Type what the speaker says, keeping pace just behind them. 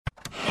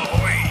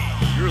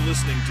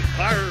listening to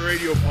Pirate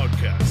Radio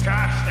Podcast.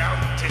 Cast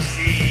out to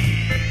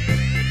sea.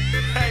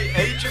 Hey,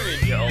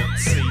 Adrian, you old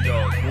sea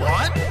dog.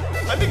 What?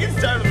 I think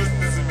it's time to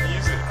listen to some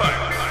music.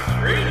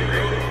 Pirate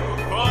Radio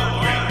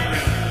Podcast.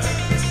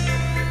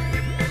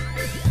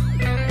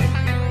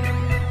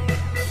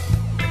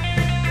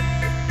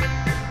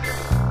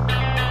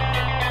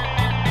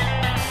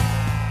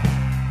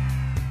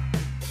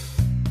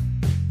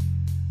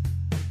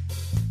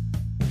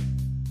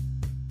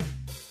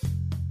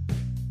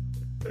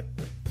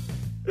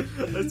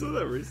 I saw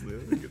that recently. I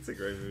think it's a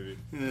great movie.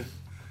 Yeah,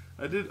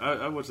 I did.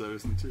 I watched that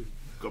recently too.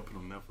 Got put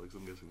on Netflix.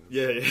 I'm guessing.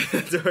 Yeah,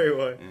 that's very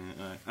why.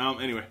 Yeah,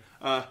 anyway,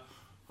 all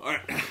right.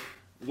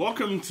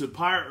 Welcome to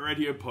Pirate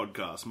Radio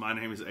Podcast. My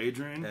name is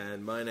Adrian.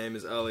 And my name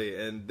is Ali,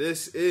 and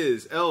this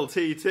is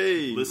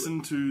LTT.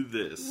 Listen to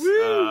this.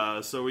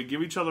 So we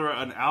give each other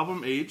an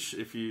album each,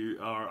 if you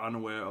are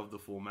unaware of the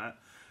format,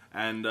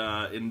 and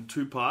in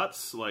two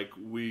parts. Like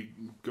we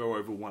go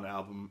over one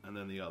album and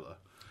then the other.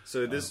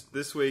 So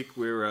this week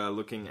we're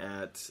looking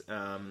at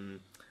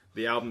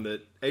the album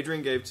that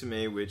Adrian gave to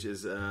me, which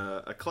is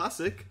a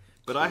classic,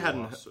 but I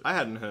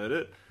hadn't heard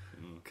it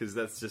because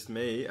that's just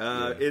me.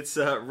 It's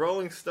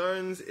Rolling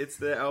Stones. It's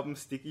their album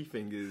Sticky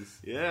Fingers.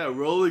 Yeah,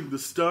 Rolling the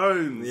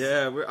Stones.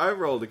 Yeah, I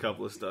rolled a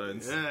couple of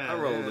stones. Yeah, I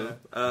rolled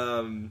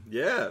them.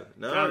 No.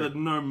 Gathered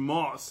no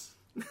moss.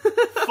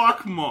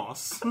 Fuck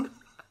moss.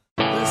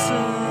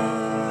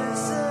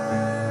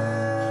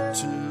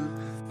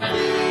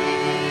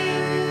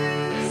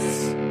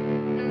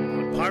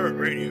 Pirate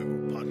Radio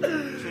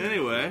Podcast.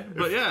 Anyway,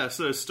 but yeah,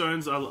 so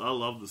Stones, I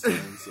love the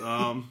Stones.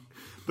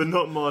 But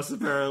not moss,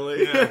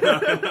 apparently.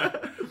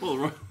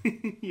 Well,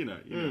 you know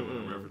what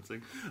I'm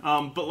referencing.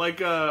 But like,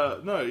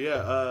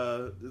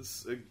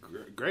 it's a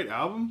great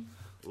album.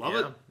 Love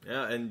it.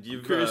 Yeah, and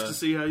you've... Curious to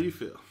see how you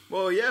feel.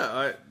 Well,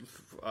 yeah,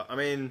 I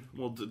mean...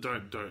 Well,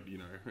 don't,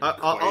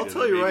 I'll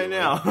tell you right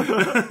now.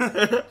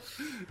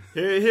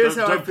 Here's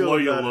how I feel blow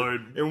your about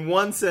load. it. In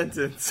one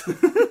sentence.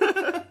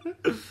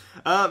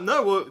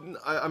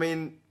 I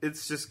mean,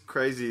 it's just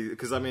crazy,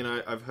 because, I mean,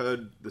 I've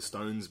heard the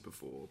Stones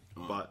before,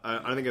 but I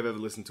don't think I've ever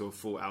listened to a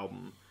full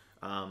album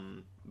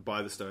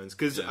by the Stones,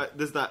 because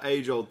there's that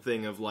age-old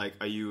thing of, like,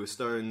 are you a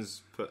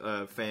Stones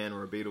fan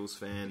or a Beatles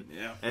fan?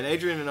 Yeah. And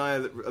Adrian and I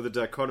are the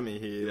dichotomy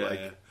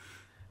here,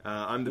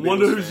 I'm the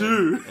Wonder Beatles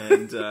Who's fan,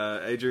 and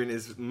Adrian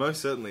is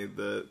most certainly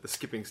the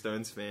Skipping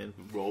Stones fan.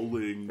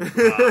 Rolling.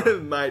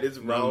 Mate, it's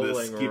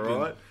rolling,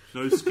 alright?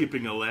 No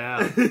skipping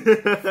allowed.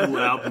 Full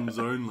albums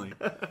only.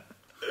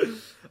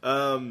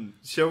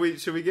 Shall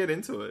we get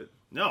into it?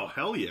 No,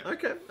 hell yeah.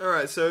 Okay,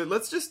 alright, so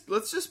let's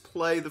just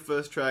play the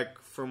first track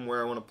from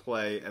where I want to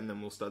play, and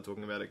then we'll start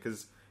talking about it,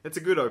 because it's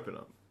a good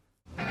opener.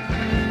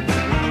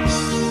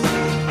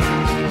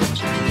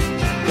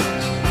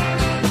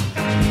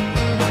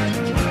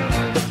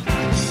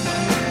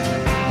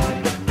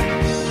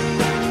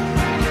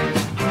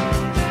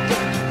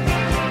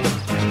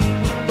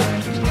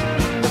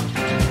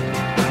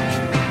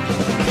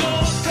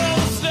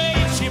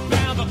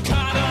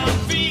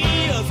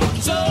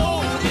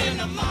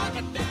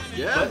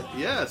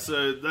 Yeah,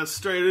 so that's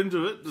straight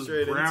into it.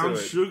 There's brown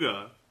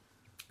sugar.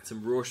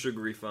 Some raw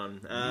sugary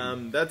fun.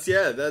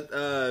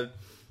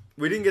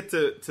 We didn't get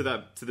to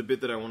the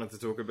bit that I wanted to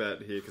talk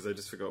about here because I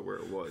just forgot where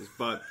it was.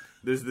 But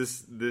there's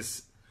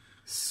this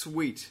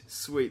sweet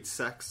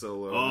sax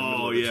solo. Oh in the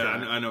middle of the yeah,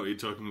 track. I know what you're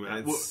talking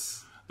about.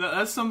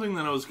 That's something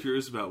that I was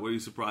curious about. Were you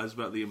surprised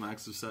about the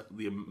Amax of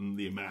the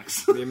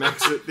Amax? The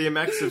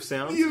Amax of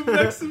sounds. The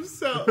Amax of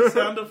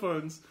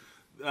soundophones.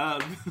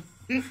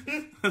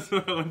 That's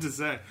what I wanted to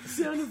say.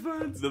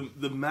 Soundophones.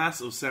 The mass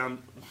of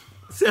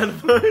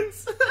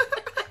Soundophones.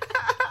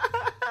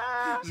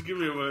 Just give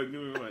me a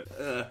moment.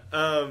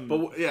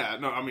 But yeah,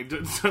 no, I mean,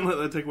 don't let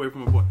that take away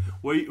from my point.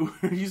 Were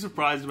you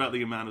surprised about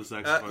the amount of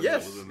saxophone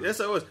that was in there? Yes,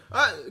 I was.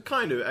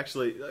 Kind of,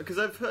 actually, because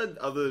I've heard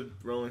other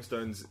Rolling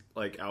Stones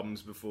like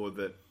albums before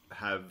that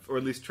have, or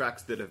at least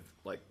tracks that have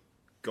like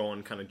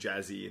gone kind of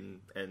jazzy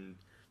and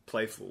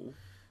playful.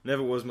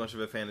 Never was much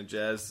of a fan of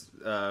jazz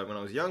when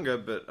I was younger,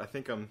 but I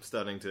think I'm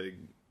starting to,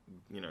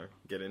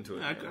 get into it.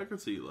 Yeah, I can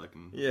see you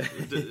liking. Yeah.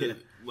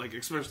 Like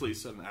especially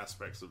certain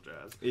aspects of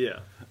jazz.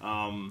 Yeah.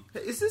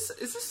 Is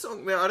this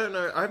song? Now I don't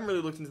know. I haven't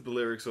really looked into the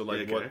lyrics or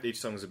what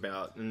each song's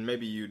about, and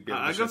maybe you'd be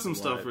able to I got some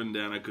light. stuff written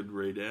down I could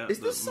read out. Is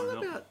this song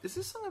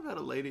about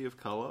a lady of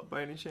color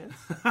by any chance?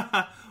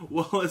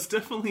 Well, it's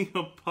definitely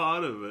a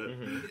part of it.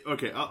 Mm-hmm.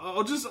 Okay,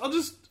 I'll just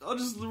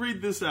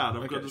read this out.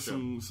 I've got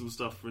some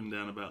stuff written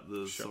down about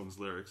the song's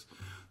lyrics.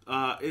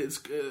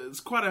 It's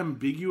quite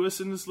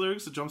ambiguous in its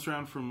lyrics. It jumps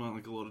around from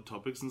like a lot of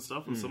topics and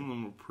stuff, and some of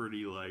them are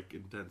pretty like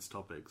intense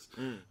topics.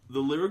 The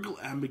lyrical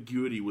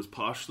ambiguity was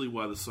partially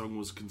why the song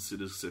was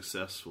considered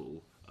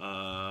successful.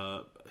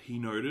 He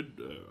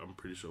noted, I'm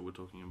pretty sure we're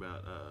talking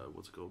about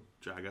what's it called,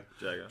 Jagger.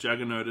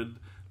 Jagger noted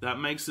that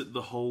makes it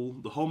the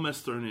whole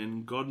mess thrown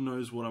in. God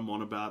knows what I'm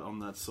on about on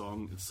that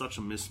song. It's such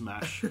a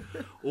mismatch.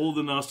 All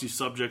the nasty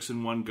subjects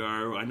in one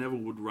go. I never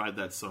would write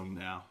that song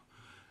now.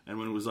 And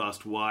when he was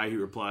asked why, he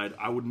replied,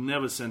 "I would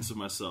never censor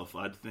myself.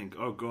 I'd think,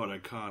 oh God, I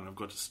can't. I've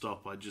got to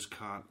stop. I just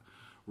can't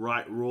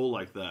write raw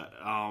like that."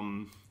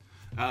 And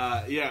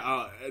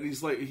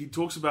he's like, he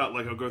talks about,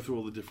 like, I'll go through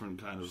all the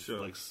different kind of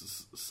like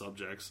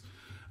subjects.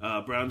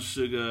 Brown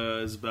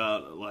Sugar is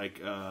about like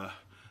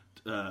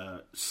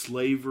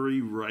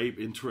slavery, rape,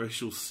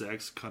 interracial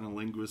sex,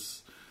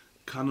 cunnilingus,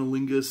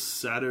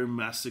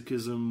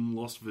 sadomasochism,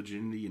 lost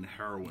virginity, and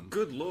heroin.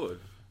 Good lord.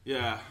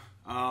 Yeah.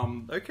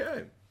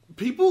 Okay.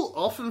 People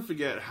often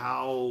forget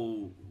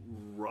how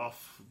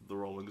rough the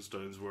Rolling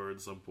Stones were at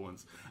some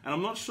points, and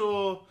I'm not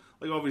sure.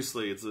 Like,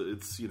 obviously,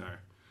 it's you know,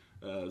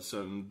 a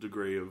certain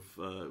degree of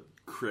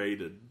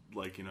created,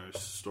 like, you know,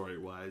 story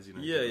wise, you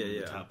know,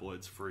 the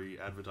tabloids, free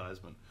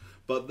advertisement.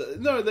 But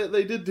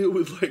they did deal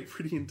with, like,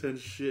 pretty intense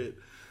shit,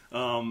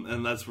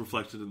 and that's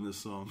reflected in this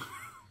song.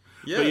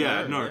 Like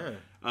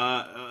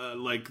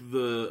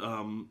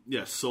the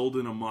sold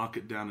in a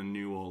market down in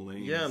New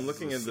Orleans. Yeah, I'm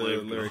looking at the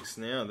lyrics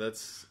now.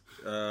 That's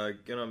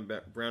get on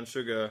Brown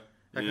Sugar.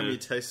 How come you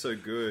taste so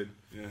good?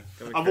 Yeah,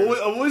 I've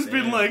always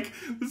been like,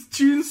 this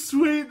tune's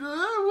sweet.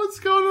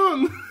 What's going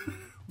on?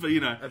 But you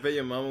know, I bet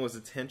your mama was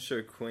a tent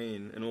show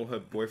queen, and all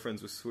her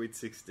boyfriends were sweet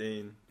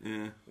 16.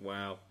 Yeah.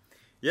 Wow.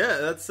 Yeah,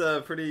 that's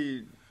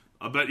pretty.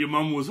 I bet your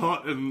mum was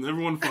hot, and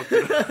everyone fucked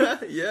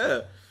her.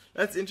 Yeah.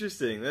 That's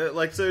interesting.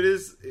 Like, so it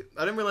is.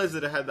 I didn't realize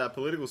that it had that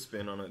political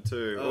spin on it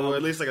too, or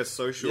at least like a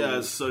social. Yeah,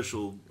 a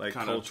social, like,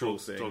 kind cultural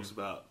of thing. Talks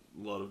about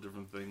a lot of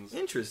different things.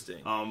 Interesting.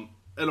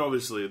 And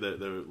obviously they're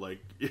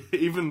like,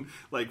 even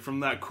like from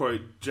that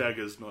quote,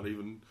 Jagger's not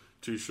even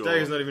too sure.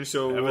 Jagger's not even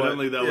sure.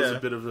 Evidently, that was a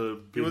bit of a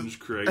binge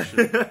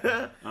creation.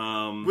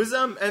 Was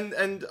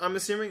and I'm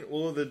assuming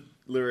all of the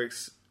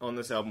lyrics on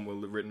this album were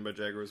written by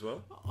Jagger as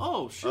well.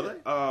 Oh shit!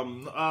 Are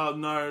they?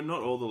 No,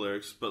 not all the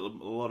lyrics, but a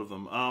lot of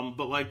them.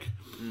 But like,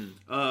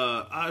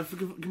 I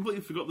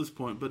completely forgot this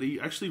point. But he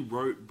actually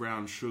wrote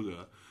Brown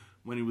Sugar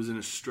when he was in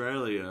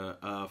Australia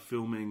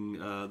filming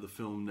the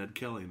film Ned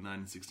Kelly in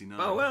 1969.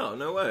 Oh wow,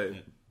 no way!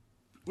 Yeah.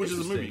 Which is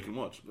a movie you can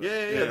watch. But,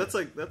 yeah. That's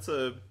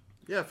a.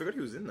 Yeah, I forgot he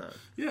was in that.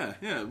 Yeah.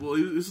 Well,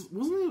 wasn't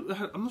he?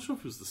 I'm not sure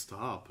if he was the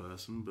star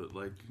person, but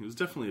like, he was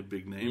definitely a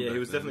big name. Yeah, he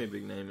was definitely a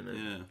big name in it.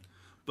 Yeah.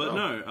 But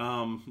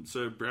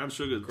so Brown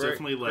Sugar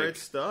definitely like great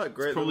start.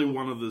 Great, it's probably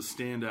one of the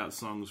standout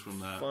songs from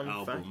that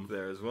album. Fact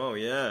there as well.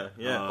 Yeah.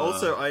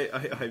 Also,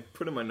 I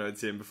put in my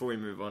notes here, and before we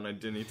move on, I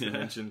do need to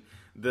mention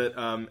that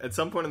at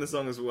some point in the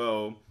song as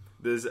well,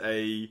 there's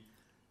the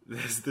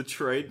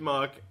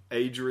trademark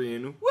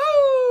Adrian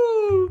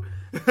woo.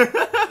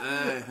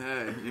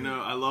 Hey, you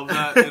know, I love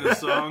that in a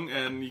song,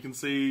 and you can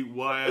see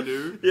why I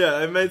do.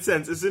 Yeah, it made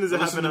sense. As soon as it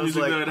happened, I was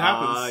like,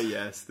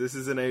 yes, this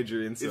is an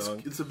Adrian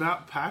song. It's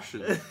about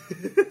passion.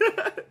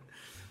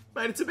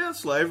 Mate, it's about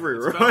slavery,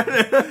 right?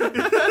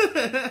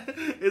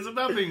 It's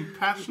about being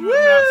passionate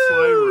about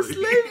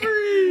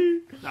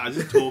slavery. Nah,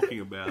 just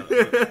talking about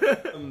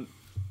it.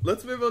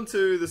 Let's move on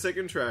to the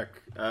second track,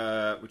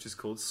 which is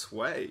called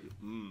Sway.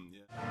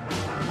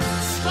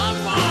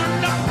 Someone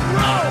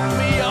wrote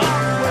me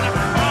off with a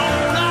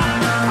phone up.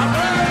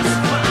 I was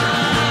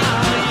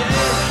fine,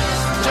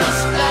 yeah.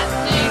 Just that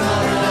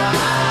evil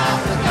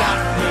life that got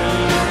me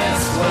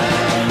this way.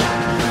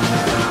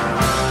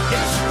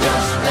 It's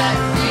just that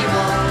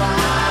evil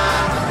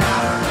life that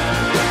got me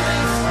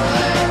this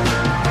way.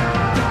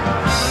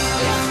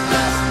 It's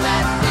just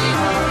that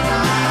evil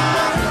life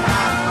that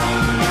got me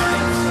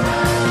this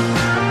way.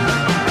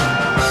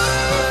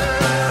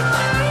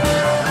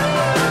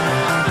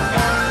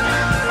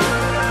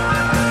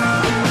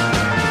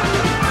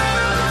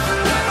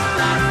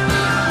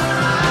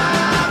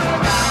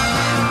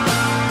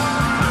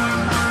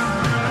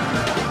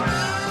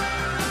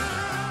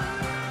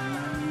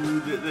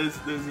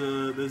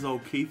 There's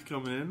old Keith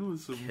coming in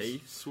with some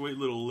sweet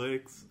little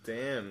licks.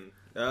 Damn.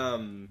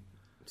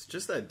 It's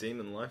just that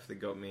demon life that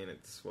got me in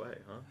its way,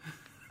 huh?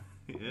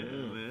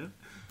 Yeah,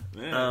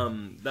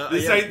 man.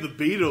 This ain't the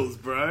Beatles,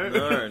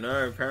 bro.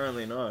 No,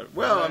 apparently not.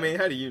 Well, I mean,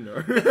 how do you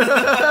know? Well,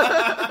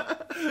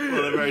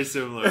 they're very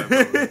similar,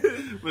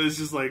 but it's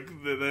just like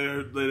they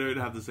don't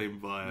have the same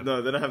vibe.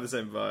 No, they don't have the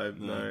same vibe.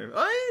 No.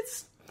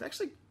 It's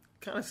actually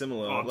kind of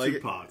similar. Oh, like, 2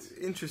 parts.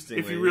 Interesting.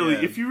 If you really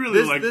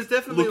there's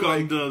definitely look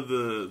like, under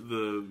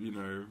the you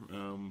know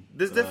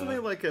there's definitely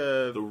like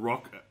a the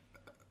rock.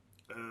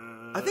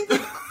 I think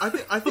I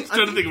was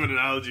trying to think of an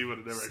analogy, but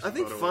it never. I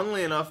think,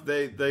 funnily enough,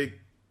 I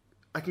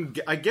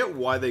get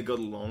why they got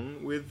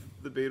along with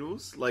the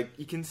Beatles. Like,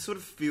 you can sort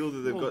of feel that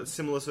they've got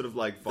similar sort of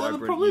like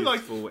vibrant,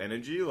 youthful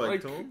energy.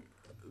 Like they're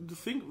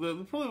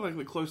probably like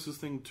the closest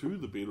thing to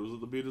the Beatles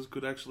that the Beatles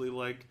could actually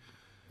like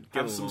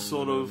get have some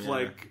sort of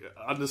like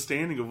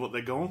understanding of what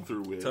they're going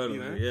through with. Totally,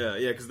 you know?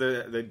 yeah, because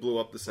they blew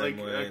up the same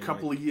like way. A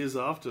couple of years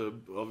after,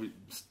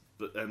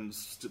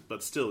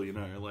 but still, you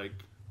know, like.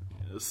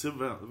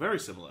 Very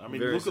similar. I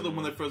mean, look at them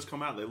when they first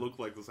come out; they look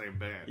like the same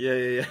band.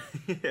 Yeah.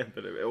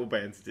 But all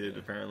bands did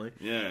apparently.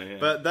 Yeah.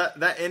 But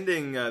that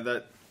ending,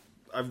 that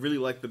I really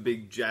like the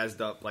big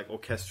jazzed up like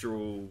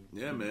orchestral,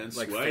 Yeah, man.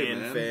 like Sway,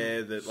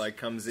 fanfare that like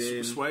comes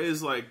in. Sway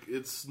is like,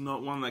 it's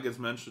not one that gets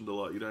mentioned a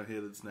lot. You don't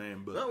hear its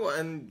name, but Oh,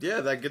 and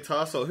yeah, that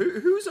guitar solo.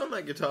 Who's on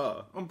that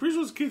guitar? I'm pretty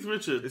sure it's Keith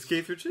Richards. Is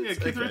Keith Richards? Yeah,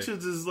 Keith Okay.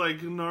 Richards is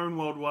like known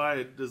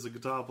worldwide as a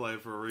guitar player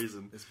for a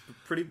reason. It's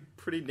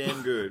pretty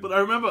damn good. But I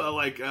remember,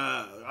 like,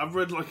 I've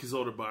read like his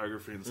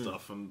autobiography and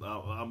stuff, and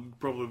I'm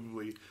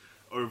probably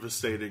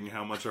overstating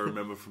how much I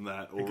remember from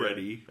that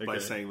already by Okay.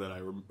 saying that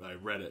I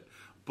read it.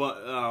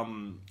 But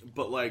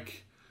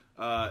like.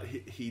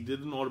 He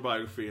did an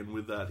autobiography, and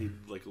with that, he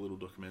did like a little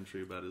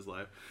documentary about his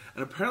life.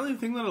 And apparently, the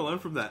thing that I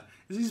learned from that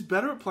is he's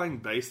better at playing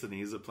bass than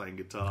he is at playing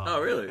guitar.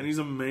 Oh, really? And he's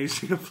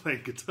amazing at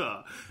playing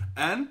guitar.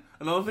 And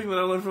another thing that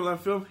I learned from that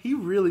film, he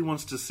really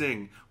wants to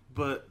sing,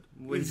 but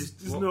he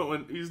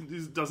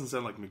doesn't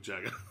sound like Mick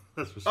Jagger.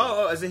 That's for sure.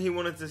 Oh, as in he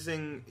wanted to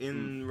sing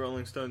in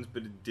Rolling Stones,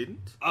 but it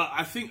didn't.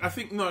 I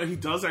think no, he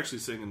does actually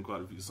sing in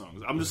quite a few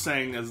songs. I'm just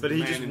saying, as But the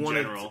he man just in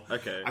wanted general. to-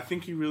 okay. I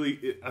think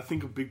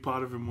a big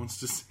part of him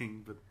wants to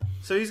sing, but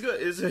So he's got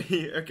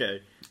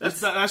okay.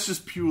 that's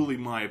just purely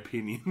my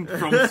opinion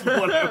from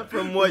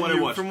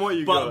what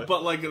you but, got.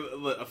 But like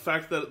the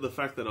fact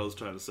that I was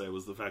trying to say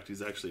was the fact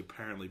he's actually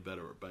apparently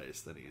better at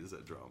bass than he is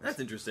at drums. That's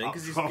interesting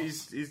because Up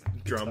he's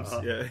drums.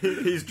 Yeah,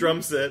 he's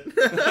drum set.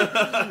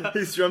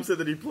 He's drum set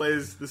that he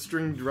plays the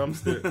string drum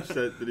set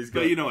that he's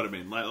got. But you know what I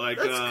mean. Like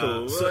That's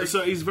cool.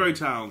 So he's very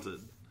talented.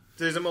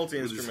 So he's a With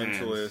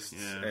multi-instrumentalist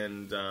his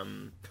hands,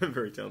 and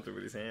very talented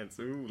with his hands.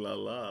 Ooh la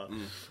la.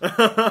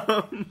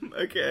 Mm.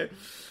 Okay,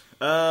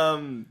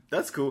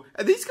 that's cool.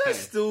 Are these guys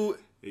still?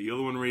 Yeah, you're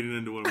the one reading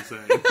into what I'm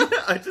saying.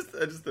 I just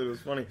thought it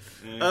was funny.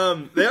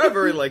 Yeah. They are a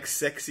very like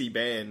sexy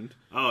band.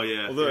 Oh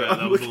yeah, Although yeah, that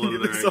I'm was a looking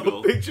lot at of this their old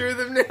angle. picture of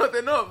them now,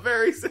 they're not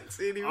very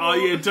sexy anymore. Oh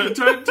yeah, don't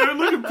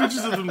look at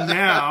pictures of them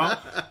now.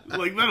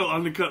 Like that'll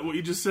undercut what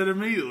you just said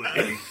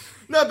immediately.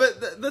 No,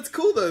 but that's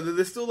cool though. That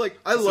they're still like.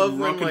 I Some love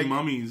when rockin' like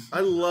mummies.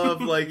 I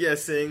love like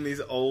seeing these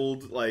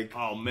old like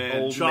Oh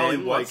man, old Charlie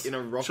men, Watts like in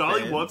a rock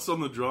Charlie band. Watts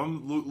on the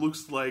drum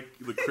looks like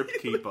the Crypt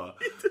Keeper.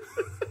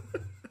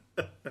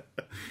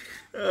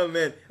 Oh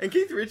man, and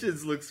Keith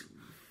Richards looks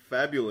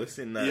fabulous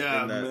in that.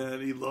 Yeah, in that.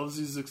 man, he loves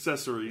his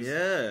accessories.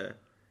 Yeah,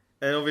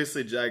 and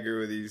obviously Jagger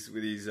with his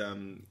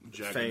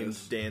Jaggedness. famed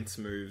dance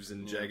moves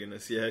and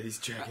jaggerness. Yeah, he's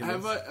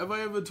jaggerness. Have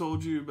I ever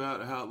told you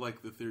about how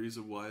like the theories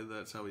of why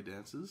that's how he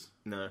dances?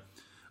 No.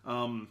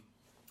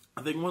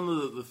 I think one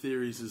of the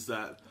theories is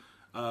that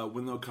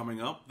when they were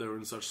coming up, they were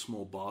in such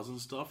small bars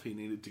and stuff. He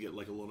needed to get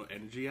like a lot of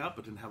energy out,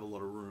 but didn't have a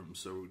lot of room,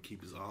 so he would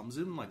keep his arms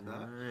in like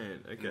that, Right.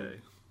 Okay.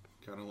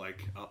 kind of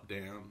like up,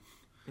 down,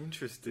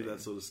 Interesting. do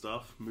that sort of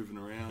stuff, moving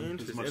around.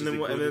 Interesting. as much And as then he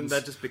could. and then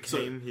that just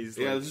became So- his.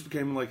 yeah, like, it just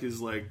became like his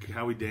like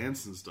how he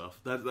danced and stuff.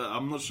 That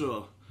I'm not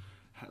sure.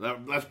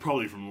 That's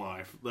probably from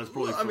Life. That's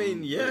probably Well, I from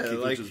mean, yeah, Keith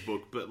like- Richards'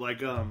 book. But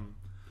like,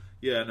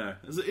 yeah, no,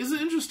 it's an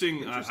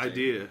interesting,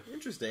 idea.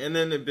 Interesting. And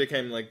then it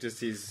became like just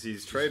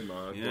his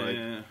trademark. Yeah, like,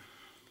 yeah.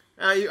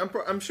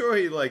 I'm sure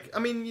he like. I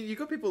mean, you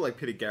got people like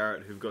Peter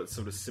Garrett who've got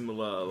sort of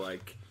similar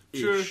like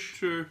True,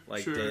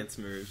 like true. dance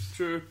moves.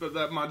 True, but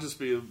that might just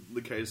be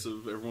the case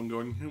of everyone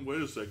going, hey,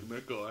 wait a second,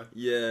 that guy.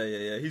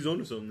 Yeah. He's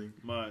onto something.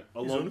 Mate, I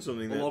He's love, onto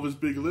something I there. love his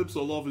big lips, I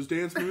love his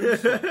dance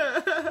moves.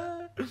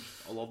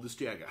 I love this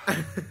Jagger.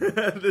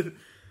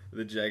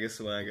 the Jagger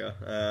swagger.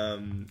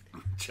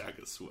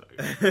 Jagger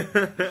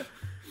swag.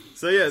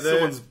 So yeah,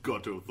 Someone's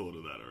got to have thought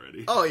of that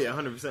already. Oh yeah,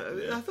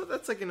 100%. I thought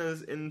that's like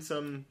in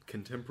some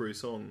contemporary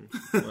song.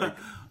 Like,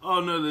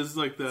 Oh no, there's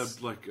like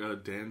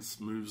that dance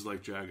moves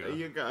like Jagger.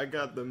 I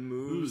got the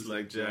moves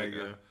like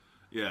Jagger,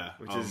 Yeah,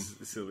 which is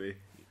silly.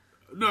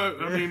 no.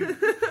 I mean,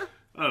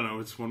 I don't know.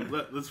 It's one.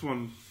 That's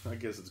one. I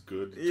guess it's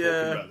good. Yeah.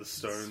 Talking about the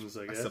Stones.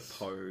 I I guess.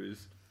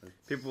 suppose.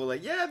 People were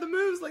like, yeah, the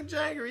moves like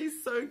Jagger,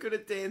 he's so good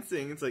at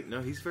dancing. It's like,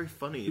 no, he's very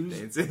funny at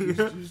dancing.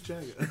 Who's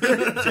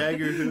Jagger?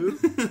 Jagger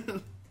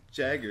who?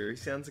 Jagger, he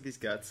sounds like he's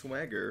got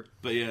swagger.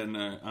 But yeah,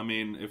 no. I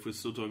mean, if we're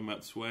still talking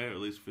about Sway, or at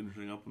least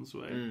finishing up on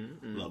Sway,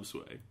 love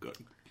Sway.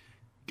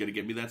 Gotta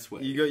get me that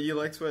Sway. You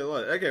like sway a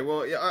lot. Okay,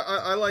 well, yeah,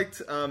 I liked,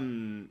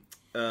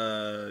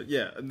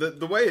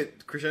 the way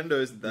it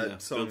crescendos that Yeah,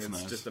 song, that's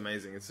it's nice. just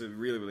amazing. It's a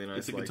really, really nice.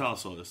 It's a like, guitar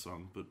solo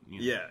song, but you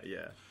know.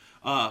 Yeah.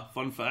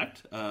 Fun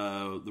fact: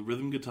 the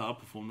rhythm guitar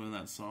performed in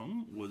that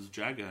song was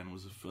Jagger, and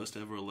was the first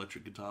ever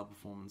electric guitar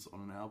performance on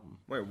an album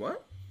Wait,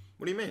 what?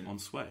 What do you mean? on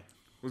Sway.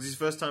 Was his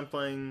first time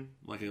playing?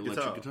 Like an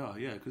electric guitar,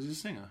 yeah, because he's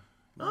a singer.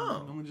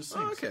 Oh, Normally just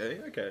sings. okay.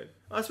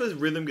 I suppose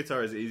rhythm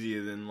guitar is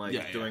easier than like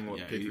Yeah, doing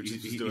what Keith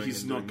Richards is doing.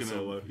 He's and not doing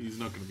gonna. solo. He's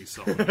not gonna be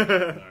solo.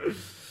 No.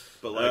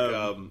 But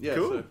like, yeah,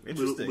 cool, so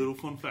interesting. little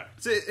fun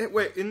fact. So,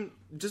 wait,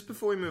 just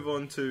before we move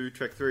on to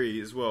track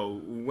 3 as well,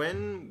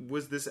 when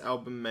was this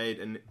album made?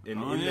 And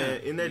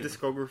in their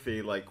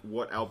discography, like,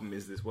 what album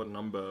is this? What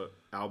number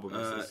album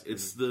is this?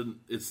 It's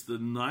the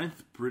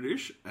 9th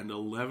British and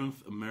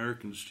 11th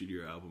American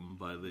studio album.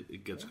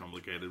 It gets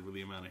complicated with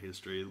the amount of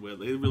history where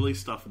they release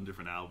stuff in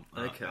different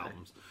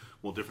albums.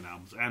 Well, different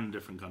albums and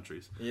different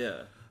countries.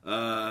 Yeah. So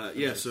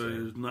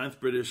 9th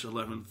British,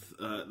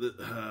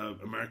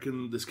 11th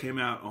American. This came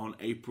out on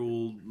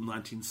April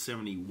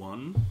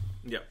 1971.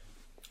 Yep.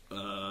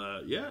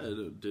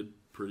 It did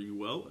pretty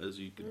well, as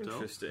you can tell.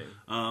 Interesting.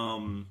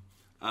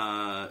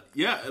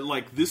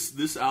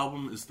 This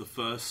album is the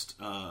first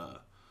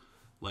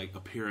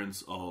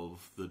appearance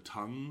of the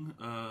tongue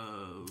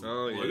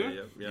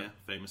logo. Yeah,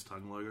 famous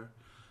tongue logo.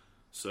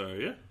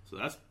 So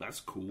that's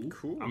cool.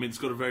 Cool. I mean, it's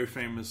got a very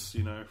famous,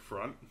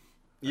 front.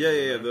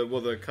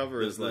 The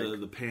cover is like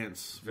the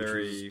pants,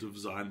 very... which was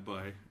designed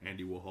by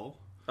Andy Warhol.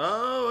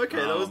 Oh, okay,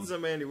 that was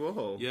designed by Andy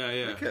Warhol.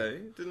 Yeah.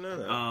 Okay, didn't know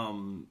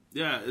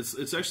that.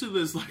 It's actually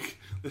there's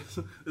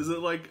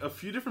a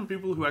few different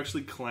people who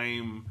actually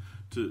claim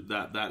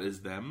that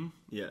is them.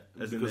 Yeah,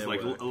 as because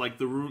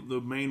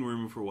the main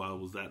rumor for a while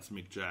was that's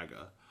Mick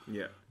Jagger.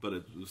 Yeah, but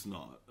it was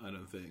not. I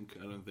don't think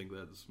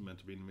that's meant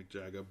to be Mick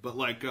Jagger. But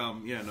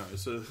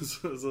So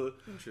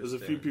there's a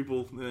few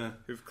people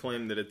who've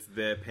claimed that it's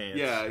their pants.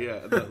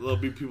 Yeah. There'll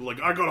be people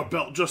like, I got a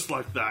belt just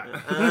like that.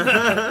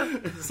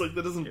 It's like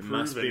that doesn't. It prove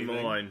must anything.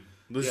 Be mine.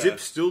 The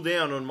zip's still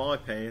down on my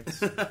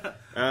pants.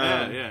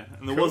 And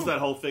there was that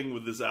whole thing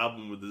with this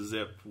album with the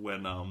zip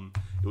when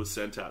it was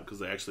sent out because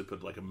they actually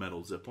put like a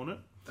metal zip on it.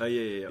 Oh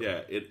yeah.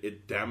 Yeah,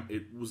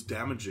 it was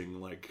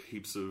damaging like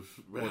heaps of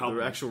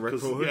the actual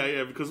record.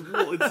 Because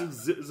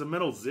it's a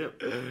metal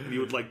zip, and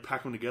you would like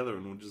pack them together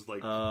and would just like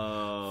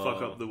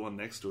fuck up the one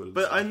next to it.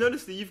 But I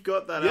noticed that you've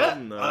got that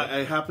album though.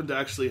 I happen to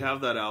actually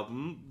have that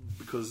album.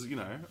 Because,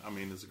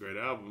 it's a great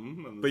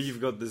album. But you've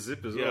got the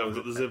zip as well. Yeah, I've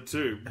got the zip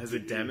too. Has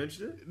it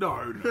damaged it?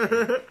 No.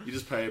 You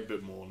just pay a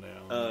bit more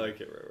now. Oh,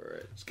 okay,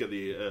 right. Just get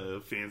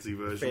the fancy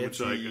version.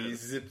 Fancy which I get.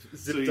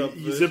 Zipped up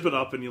you zip it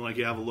up and you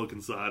have a look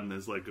inside and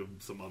there's like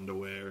some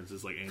underwear. It's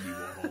just like Andy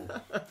Warhol.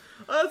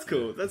 Oh,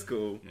 that's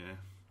cool. Yeah.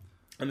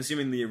 I'm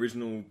assuming the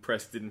original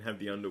press didn't have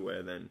the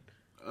underwear then.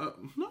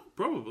 No,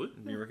 probably.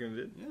 You reckon it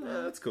did?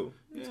 Yeah, that's cool.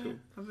 That's cool.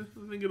 I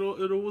think it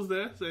all was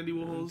there. It's Andy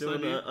Warhol's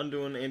idea.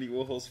 Undoing Andy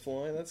Warhol's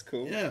fly. That's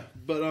cool. Yeah,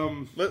 but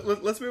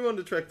let's move on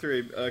to track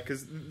 3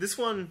 because this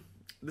one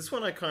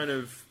I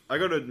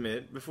got to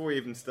admit before we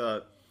even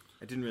start,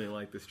 I didn't really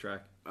like this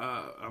track.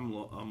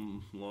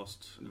 I'm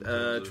lost.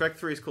 Track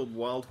 3 is called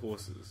Wild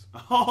Horses.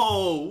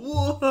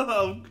 Oh,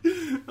 whoa!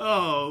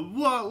 Oh,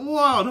 what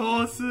Wild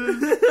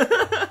Horses?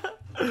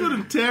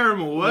 Couldn't tear him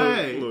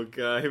away. Look,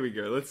 here we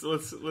go.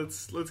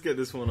 Let's get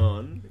this one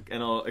on,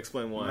 and I'll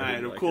explain why.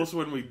 Mate, of course,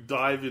 when we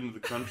dive into the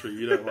country,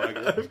 you don't like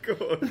it. Of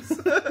course.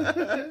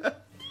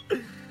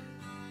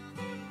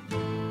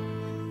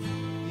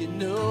 You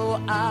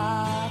know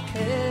I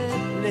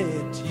can't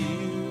let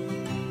you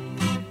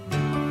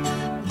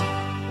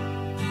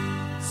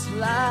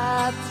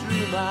slide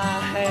through my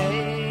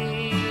hands.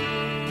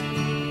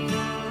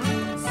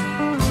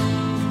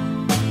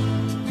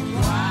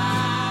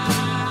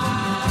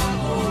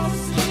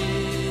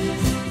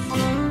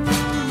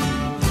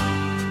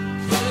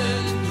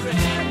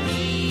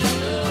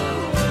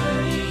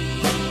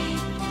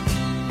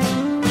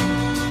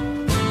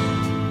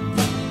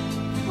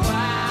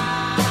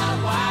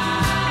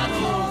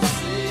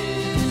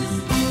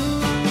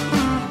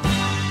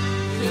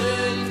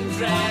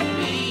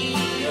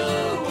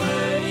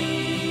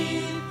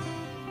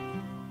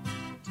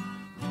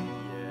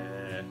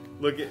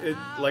 Look,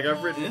 like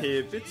I've written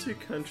here, a bit too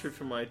country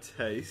for my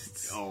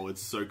tastes. Oh,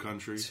 it's so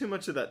country. Too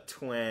much of that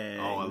twang.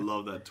 Oh, I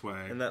love that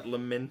twang. And that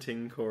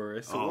lamenting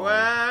chorus. Oh.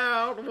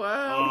 Wild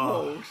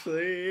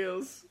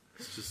horses.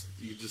 It's just,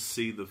 you just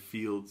see the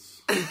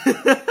fields. You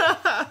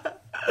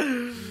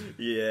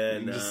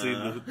just see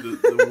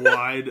the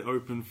wide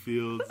open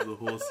fields, the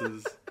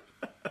horses.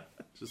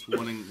 Just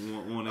wanting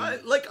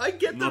I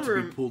get not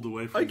to be pulled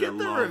away from I get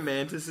the life.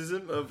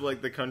 romanticism of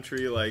like the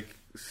country like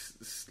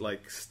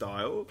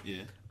style.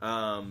 Yeah.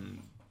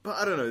 But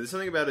I don't know. There's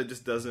something about it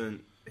just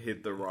doesn't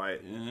hit the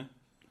right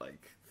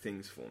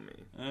things for me.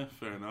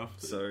 Fair enough.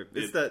 So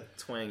it's that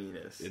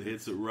twanginess. It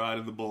hits it right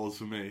in the balls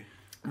for me.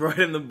 Right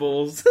in the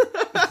balls.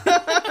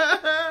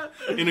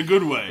 In a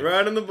good way.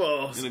 Right in the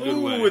balls. In a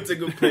good way. Ooh, it's a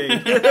good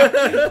ping.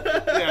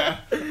 Yeah.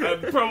 I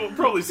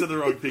probably said the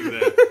wrong thing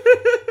there.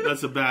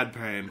 That's a bad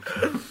pain.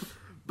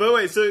 But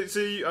wait, so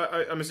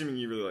I'm assuming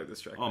you really like this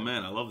track. Oh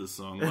man, I love this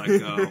song. Like,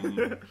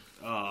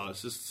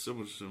 it's just so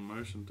much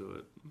emotion to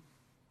it.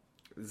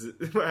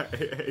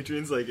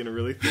 Adrian's like in a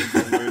really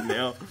thankful mood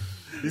now.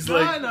 He's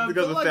got the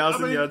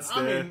 1,000-yard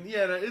stare. I mean,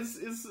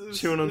 it's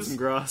chewing on some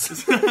grass.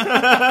 It's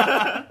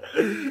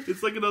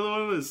like another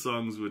one of those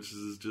songs which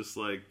is just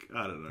like,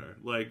 I don't know,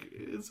 like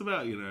it's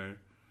about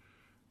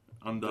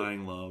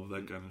undying love,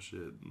 that kind of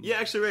shit. Yeah,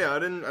 actually, I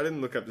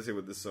didn't look up to see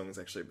what this song is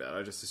actually about.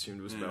 I just assumed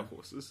it was about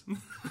horses.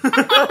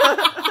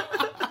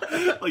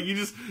 Like you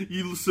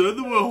heard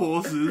the word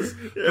horses,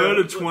 heard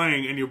a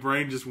twang, and your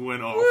brain just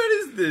went off. What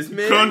is this,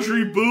 man?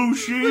 Country What are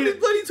bullshit.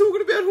 bloody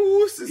talking about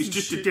horses? It's and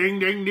just a shit? ding,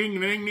 ding, ding,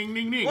 ding, ding,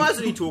 ding, ding. Why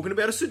isn't he talking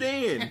about a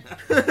sedan?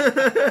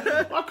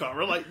 I can't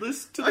relate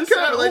this to I this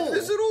can't at relate all. to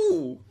this at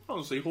all. I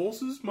don't see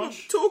horses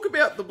much. Talk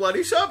about the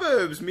bloody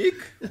suburbs, Mick.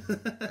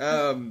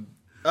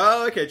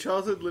 Oh, okay.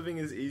 Childhood living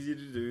is easy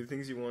to do.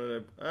 Things you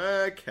want to.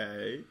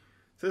 Okay.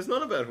 So it's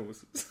not about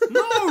horses.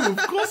 No, of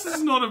course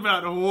it's not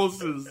about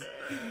horses.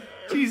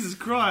 Jesus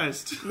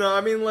Christ. No,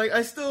 I mean, like,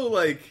 I still,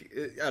 like,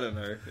 I don't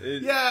know.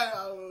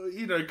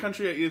 Yeah,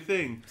 country ain't your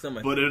thing. not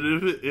my But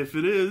if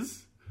it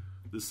is,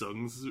 the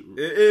song's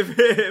If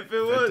it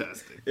was,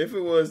 fantastic. if it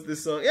was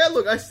this song, yeah.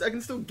 Look, I can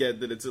still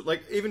get that it's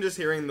like even just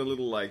hearing the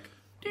little like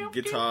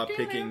guitar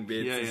picking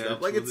bits and Yeah,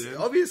 stuff. Like it's yeah.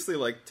 obviously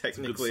like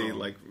technically song.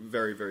 like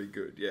very very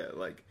good. Yeah,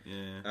 like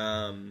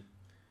Yeah,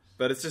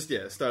 but it's just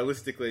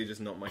stylistically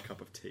just not my cup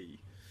of tea.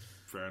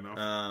 fair enough.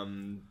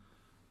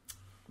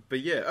 But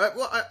yeah,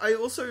 I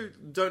also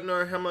don't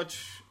know how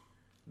much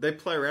they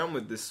play around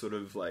with this sort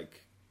of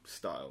like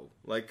style,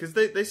 like because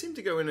they seem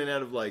to go in and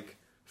out of like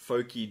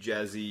folky,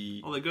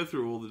 jazzy. They go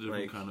through all the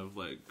different like- kind of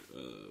like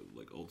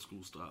old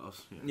school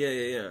styles.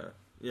 Yeah.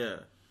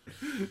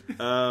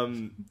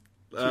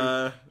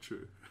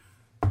 True.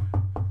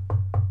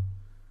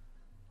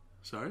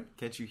 Sorry?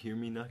 Can't you hear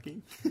me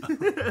knocking?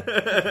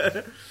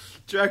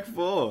 Track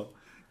 4.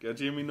 Got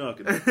you hear me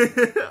knocking.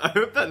 I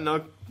hope that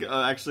knock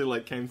actually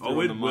like came through Oh,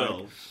 on it the mic.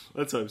 will.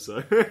 Let's hope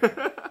so.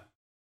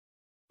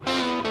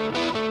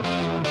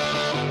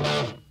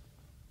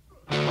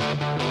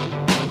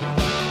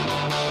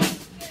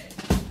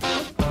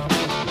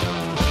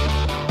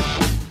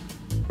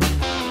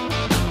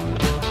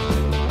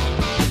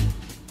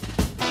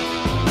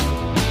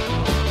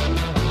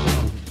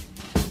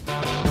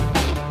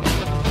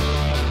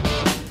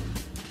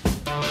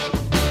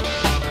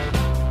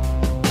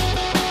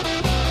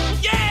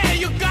 Yeah,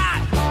 you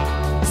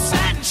got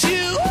satin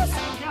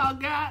shoes. Y'all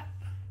got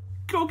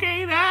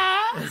cocaine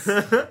eyes.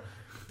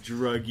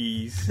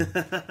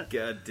 Druggies.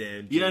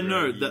 Goddamn. Yeah,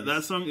 no, druggies.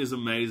 that song is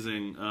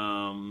amazing.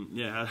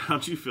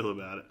 How'd you feel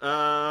about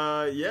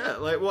it? Yeah,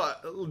 like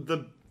what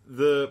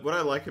what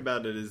I like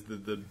about it is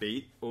the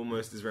beat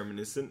almost is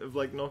reminiscent of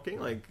like knocking,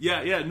 like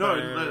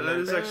That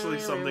is actually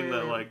something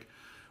that like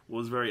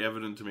was very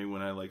evident to me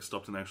when I like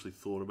stopped and actually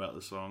thought about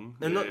the song.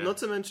 and not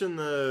to mention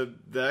the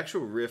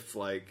actual riff.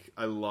 Like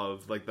I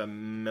love like the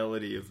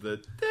melody of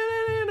the.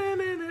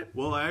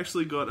 Well, I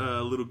actually got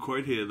a little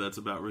quote here that's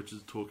about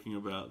Richard talking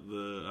about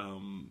the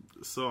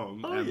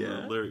song and yeah.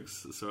 the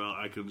lyrics, so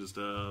I can just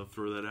throw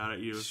that out at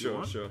you if you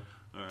want. Sure.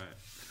 All right.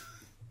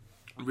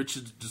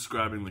 Richard's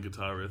describing the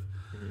guitar riff.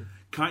 Mm-hmm.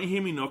 Can't You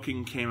Hear Me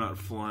Knocking came out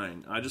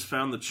flying. I just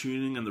found the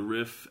tuning and the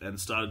riff and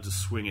started to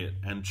swing it.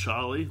 And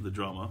Charlie, the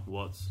drummer,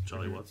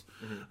 Charlie Mm-hmm.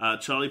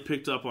 Watts, Charlie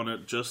picked up on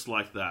it just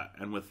like that.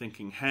 And we're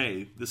thinking,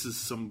 hey, this is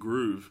some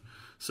groove.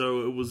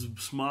 So it was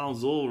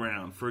smiles all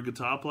around. For a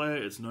guitar player,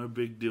 it's no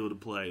big deal to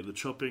play. The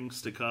chopping,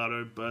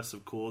 staccato, bursts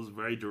of chords,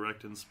 very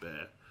direct and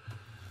spare.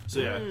 So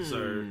yeah, so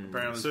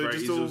apparently it's So a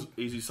very just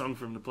easy song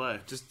for him to play.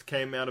 Just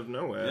came out of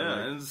nowhere. Yeah,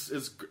 like- and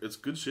it's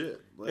good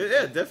shit. Like,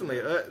 Yeah,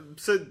 definitely.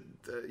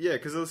 Yeah,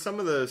 because some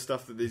of the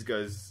stuff that these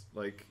guys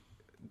like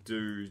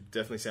do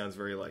definitely sounds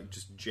very like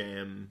just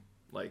jam.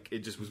 Like it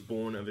just was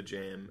born of a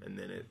jam, and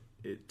then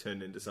it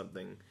turned into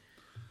something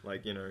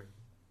like in a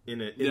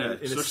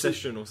especially-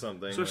 session or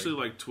something. Especially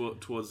like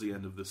towards the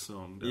end of this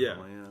song. yeah.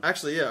 Definitely, yeah.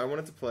 Actually, I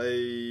wanted to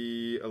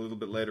play a little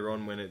bit later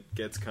on when it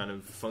gets kind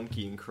of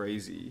funky and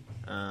crazy.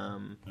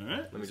 All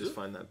right. Let me just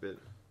find that bit.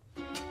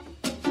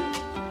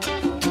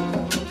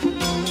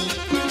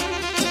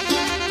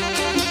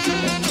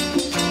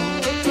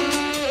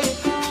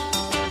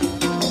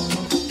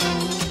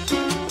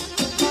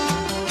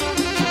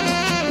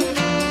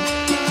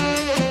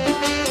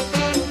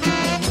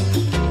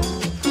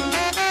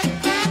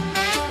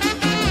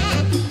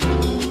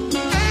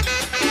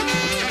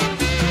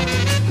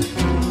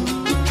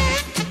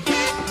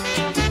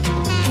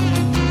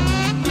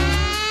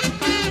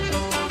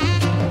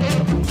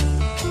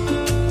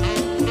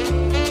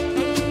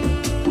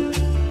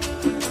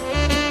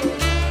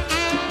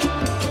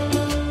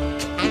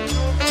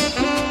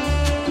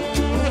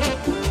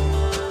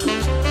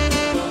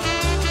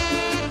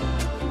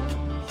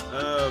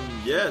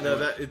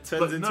 It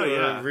turns into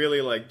a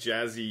really like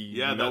jazzy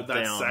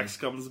that sax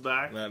comes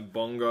back. That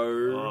bongo.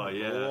 Oh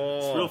yeah,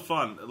 it's real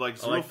fun. Like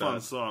it's a real fun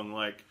song.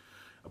 Like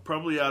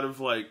probably out of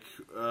like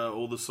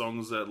all the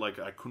songs that like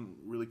I couldn't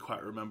really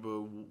quite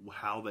remember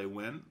how they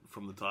went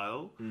from the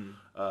title.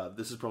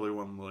 This is probably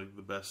one like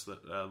the best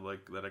that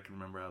that I can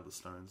remember out of the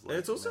Stones. Like, and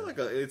it's also like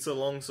it's a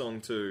long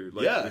song too.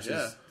 Like, which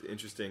is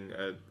interesting,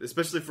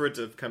 especially for it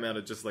to come out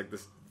of just like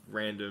this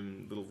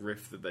random little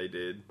riff that they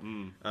did.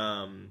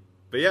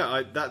 But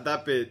yeah,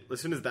 that bit, as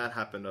soon as that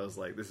happened, I was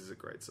like, this is a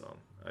great song.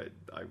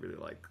 I really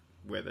like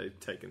where they've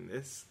taken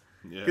this.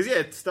 Because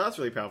it starts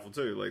really powerful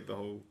too, like the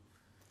whole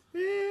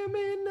hear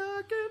me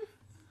knocking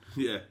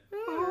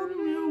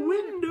on your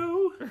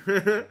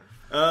window.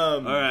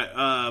 All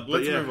right,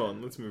 Let's move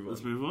on. Let's move on.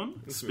 Let's move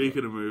on.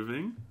 Speaking of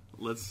moving,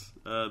 let's.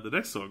 The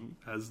next song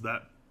has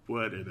that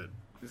word in it.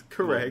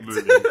 Correct. Well,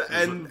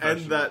 moving.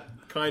 and that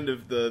kind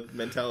of the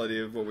mentality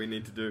of what we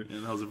need to do.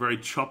 And that was a very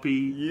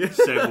choppy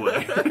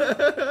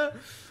segue.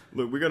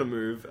 Look, we got to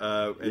move.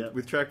 And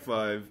with track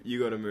 5, you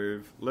got to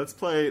move. Let's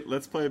play a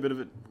bit of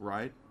it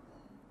right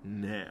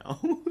now.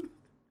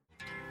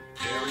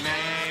 You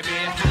may be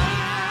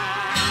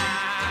high,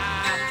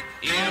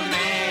 you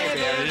may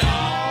be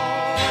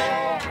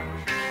low,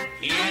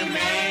 you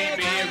may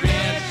be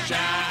rich,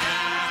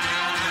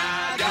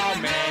 child, you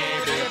may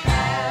be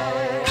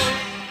poor,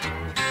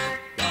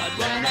 but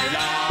when the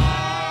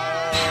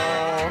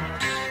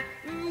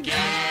Lord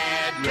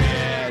get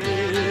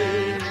ready,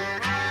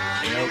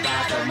 you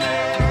got to move.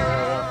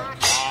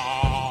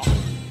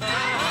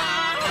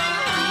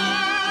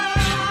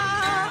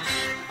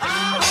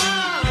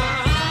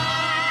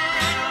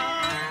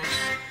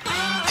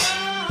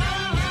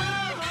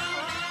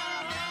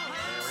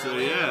 So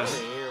yeah,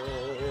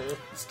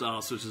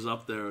 style switches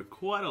up there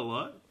quite a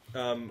lot.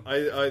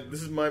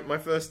 This is my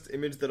first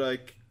image that I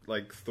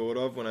thought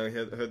of when I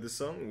heard this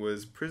song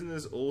was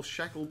prisoners all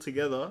shackled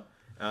together,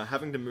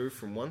 having to move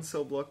from one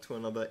cell block to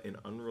another in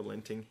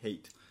unrelenting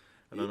heat.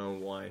 I don't know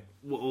why.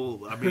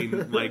 Well, I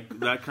mean, like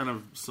that kind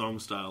of song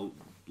style,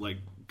 like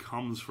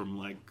comes from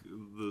like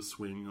the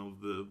swing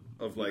of the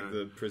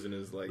the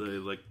prisoners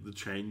the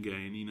chain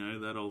gang, you know,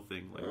 that whole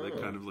thing, like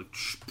that kind of like.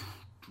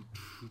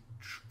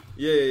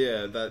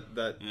 Yeah.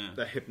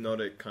 That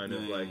hypnotic kind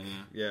of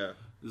yeah.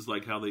 It's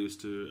like how they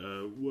used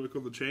to work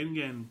on the chain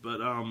gang, but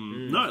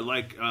no,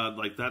 like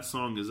that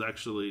song is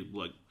actually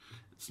like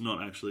it's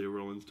not actually a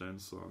Rolling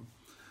Stones song.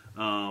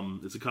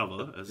 It's a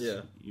cover, as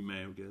you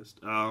may have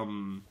guessed.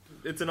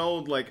 It's an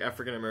old like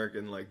African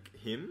American like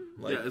hymn.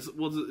 Like, it's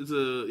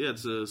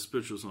a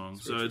spiritual song.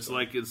 So it's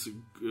like it's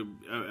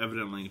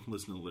evidently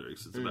listen to the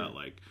lyrics. It's about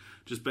like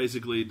just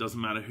basically it doesn't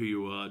matter who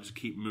you are, just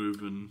keep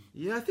moving.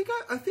 Yeah, I think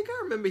I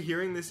remember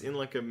hearing this in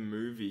like a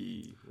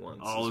movie once.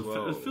 As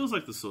well. It feels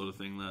like the sort of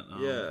thing that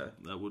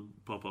that would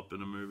pop up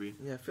in a movie.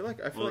 Yeah, I feel like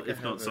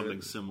if not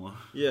something similar.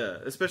 Yeah,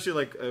 especially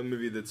like a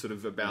movie that's sort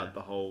of about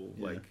the whole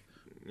like.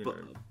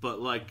 But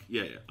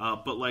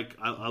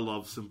I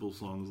love simple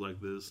songs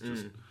like this.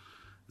 Just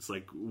it's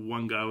like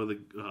one guy with a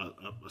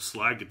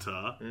slide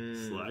guitar.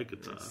 Slide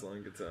guitar.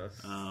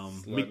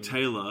 Mick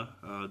Taylor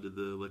did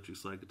the electric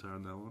slide guitar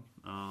on that one.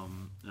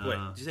 Wait,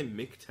 did you say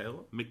Mick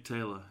Taylor? Mick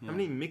Taylor. Yeah. How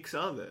many Micks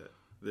are there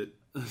that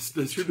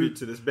there's tribute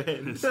to this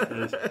band?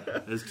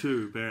 There's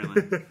two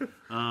apparently.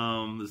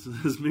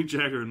 There's Mick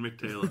Jagger and Mick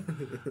Taylor.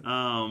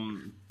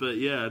 But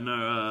yeah,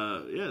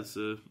 no, it's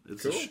cool.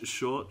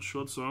 A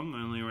short song,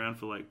 only around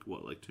for like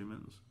 2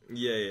 minutes.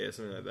 Yeah,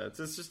 something like that.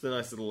 So it's just a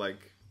nice little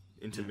like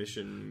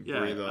intermission. Yeah,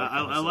 breather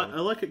I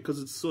like it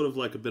because it's sort of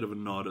like a bit of a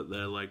nod at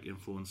their like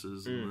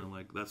influences and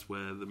like that's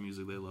where the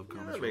music they love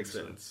comes from. That makes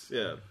sense.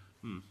 Yeah.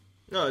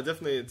 No,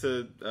 definitely, it's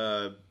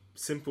a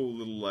simple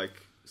little like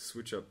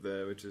switch up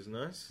there, which is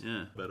nice.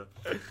 Yeah, better.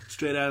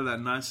 Straight out of that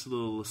nice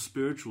little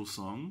spiritual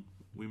song,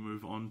 we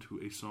move on to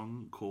a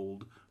song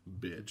called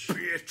 "Bitch."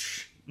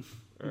 Bitch.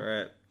 All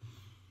right,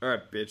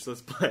 bitch.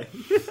 Let's play.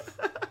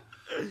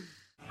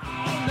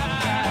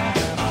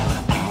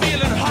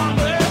 Feeling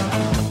hungry,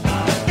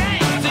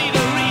 can't see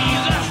the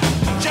reason,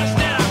 just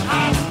in a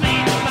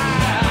heartbeat of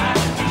mine.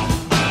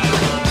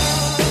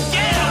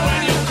 Yeah,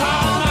 when you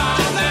call my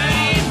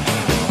name,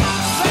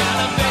 sound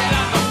a bit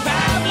like a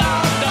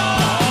Pavlov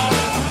dog.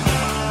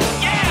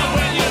 Yeah,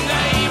 when you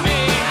lay me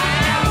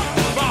out,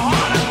 my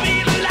heart will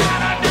beat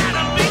louder than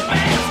a big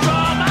bass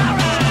drum.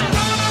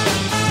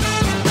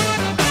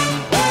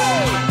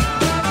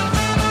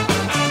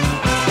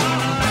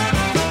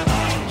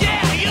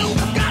 Yeah, you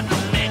got the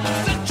mix,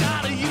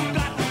 Charlie, you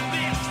got the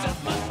mix, it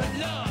must be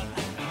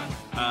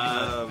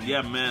love.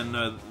 Yeah, man,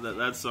 no,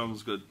 that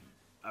song's good.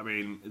 I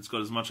mean, it's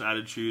got as much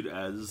attitude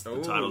as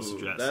the title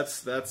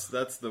suggests.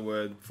 That's the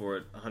word for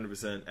it.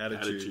 100%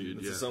 attitude.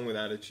 It's yeah. a song with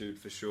attitude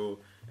for sure.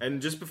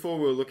 And just before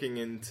we were looking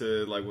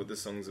into like what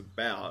this song's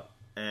about,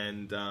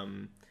 and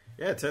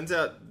it turns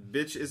out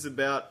 "Bitch" is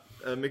about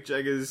Mick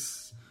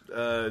Jagger's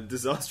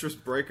disastrous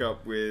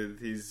breakup with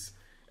his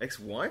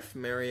ex-wife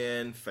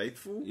Marianne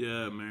Faithfull.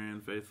 Yeah,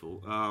 Marianne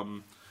Faithfull,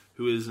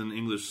 who is an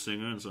English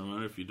singer and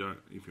songwriter. If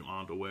you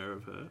aren't aware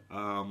of her,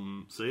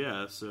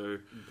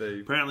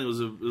 apparently it was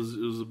a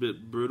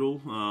bit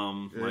brutal.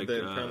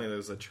 Apparently there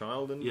was a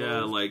child involved.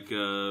 Yeah, like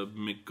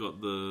Mick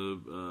got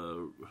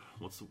the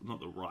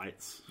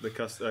rights, the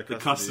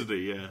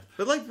custody. Yeah,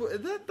 but like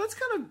that's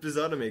kind of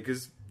bizarre to me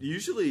because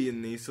usually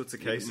in these sorts of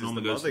cases the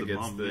mother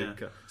gets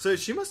the. So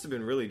she must have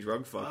been really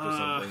drug fucked or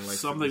something. Like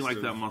something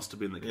like that must have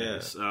been the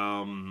case.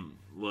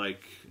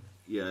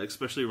 Yeah.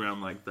 Especially around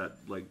like that,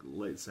 like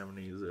late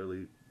 70s,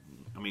 late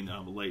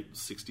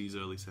 60s,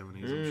 early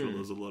 70s. I'm sure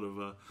there's a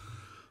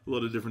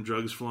lot of different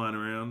drugs flying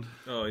around.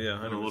 Oh yeah,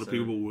 100%. And a lot of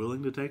people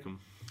willing to take them.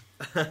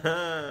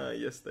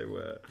 Yes, they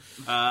were.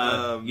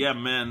 Yeah,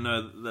 man,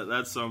 no,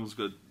 that song's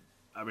good.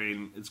 I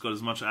mean, it's got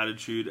as much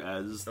attitude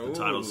as the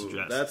title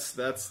suggests.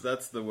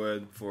 That's the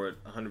word for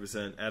it.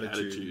 100%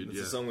 attitude.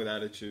 It's a song with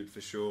attitude for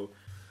sure.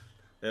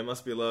 There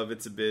must be love.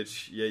 It's a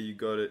bitch. Yeah, you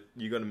got it.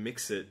 You got to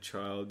mix it,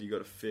 child. You got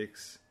to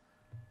fix.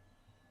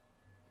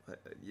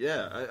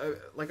 Yeah,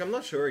 I'm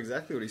not sure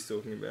exactly what he's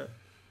talking about.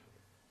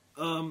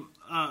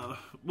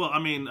 Well, I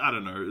mean, I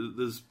don't know.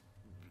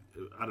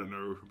 I don't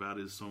know about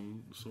his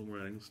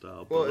songwriting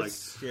style, but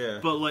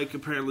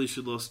apparently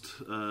she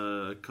lost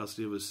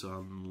custody of his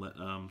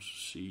son.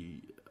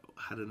 She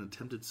had an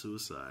attempted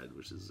suicide,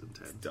 which is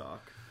intense. It's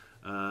dark.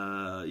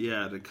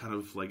 And it kind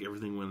of like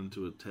everything went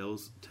into a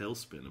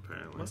tailspin.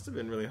 Apparently, it must have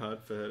been really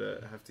hard for her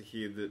to have to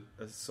hear that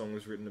a song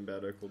was written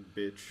about her called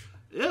 "Bitch."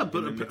 Yeah,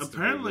 but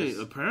apparently,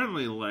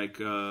 like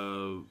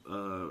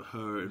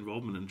her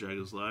involvement in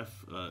Jagger's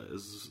life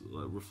is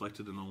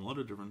reflected in a lot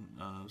of different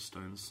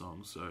Stones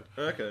songs. So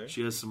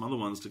she has some other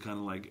ones to kind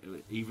of like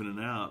even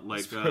it out.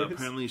 Like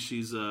apparently,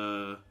 she's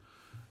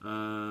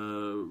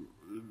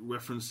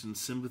referenced in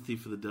 "Sympathy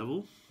for the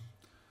Devil."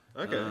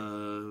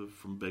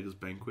 From Beggar's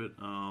Banquet.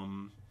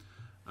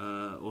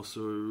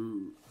 Also,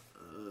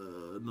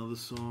 another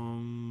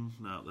song.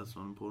 No, that's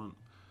not important.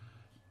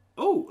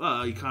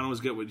 You can't always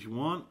get what you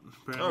want.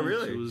 Apparently.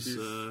 Really?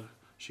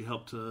 She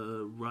helped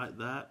write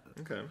that.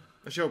 Okay.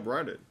 She helped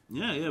write it.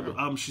 Yeah.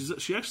 But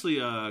she actually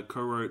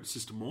co-wrote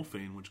Sister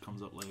Morphine, which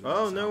comes up later.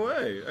 Oh, no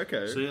way.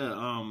 Okay. So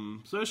yeah.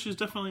 So she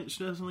definitely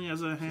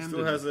has a hand. She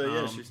still has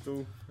she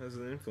still has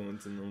an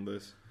influence in all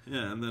this.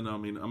 Yeah, and then I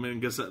mean, I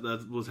guess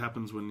that's what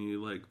happens when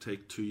you like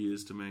take 2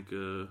 years to make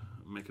an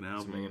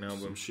album.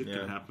 Some shit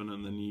can happen,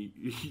 and then you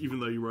even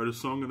though you wrote a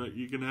song and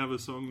you can have a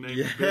song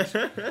named Bitch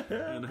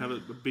and have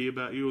it be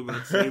about you on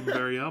that same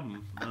very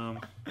album.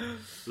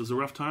 It was a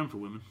rough time for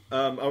women.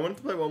 I wanted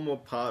to play one more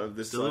part of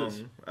this Still song is,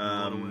 in a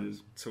lot of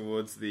ways.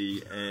 Towards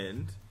the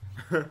end.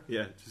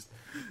 Just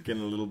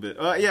getting a little bit.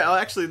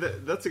 Actually,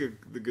 that's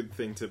the good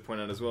thing to point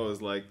out as well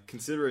is like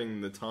considering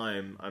the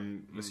time.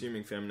 I'm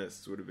assuming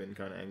feminists would have been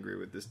kind of angry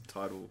with this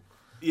title.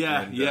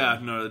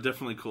 No, it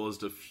definitely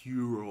caused a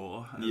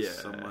furor, as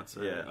some might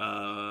say.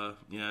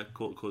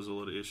 Caused a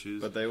lot of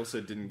issues. But they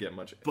also didn't get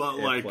much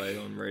airplay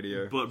on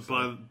radio. But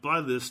by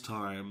this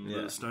time,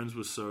 the Stones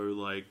were so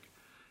like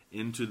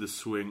into the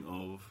swing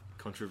of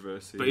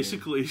controversy.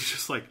 Basically, it's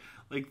just like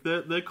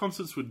their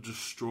concerts would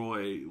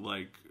destroy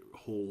like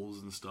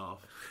halls and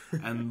stuff,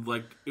 and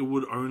like it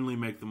would only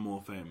make them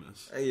more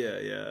famous. They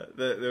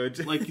were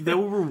just like they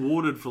were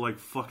rewarded for like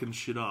fucking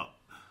shit up.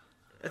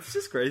 It's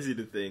just crazy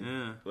to think.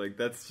 Yeah. Like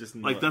that's just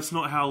not... like that's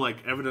not how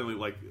like evidently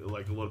like a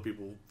lot of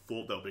people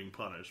thought they were being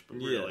punished, but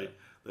really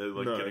they're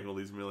like getting all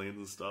these millions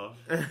and stuff.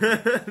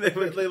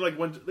 they like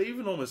they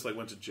even almost like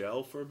went to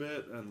jail for a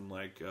bit and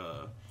like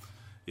all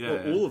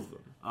of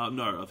them.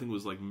 No, I think it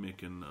was like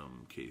Mick and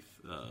Keith.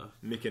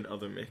 Mick and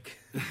other Mick.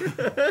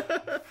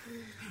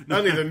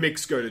 Only the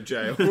Micks go to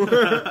jail.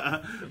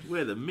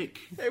 We're the Mick.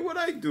 Hey, what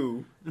I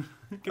do?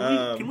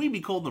 Can we be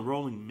called the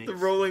Rolling Micks? The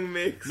Rolling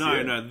Micks.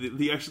 No.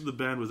 The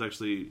band was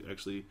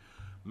actually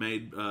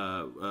made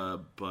by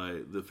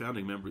the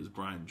founding member is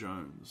Brian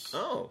Jones.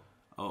 Oh.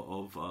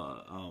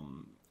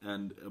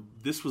 And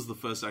this was the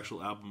first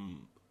actual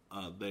album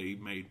they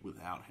made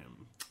without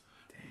him.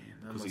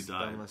 Damn, because he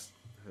died. That must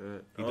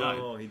hurt. He died.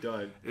 Oh, he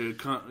died. It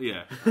can't,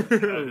 yeah.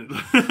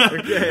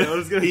 Okay, I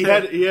was gonna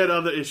say... He had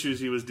other isures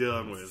he was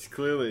dealing with.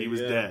 Clearly, he was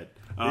dead.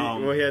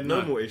 He had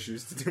no more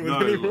issues to deal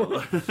with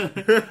anymore.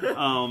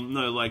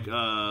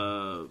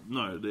 So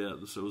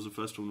it was the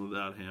first one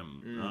without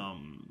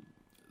him.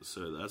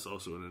 So that's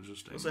also an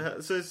interesting.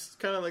 So it's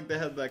kind of like they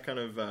had that kind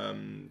of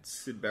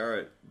Syd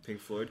Barrett, Pink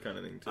Floyd kind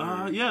of thing too.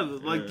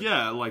 Like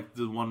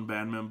the one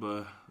band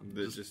member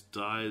that just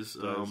dies.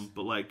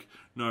 But like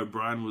no,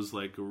 Brian was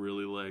like a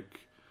really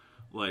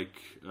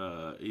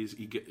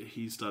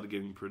he started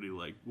getting pretty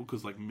like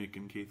because like Mick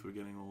and Keith were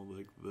getting all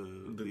like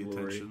the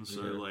attention.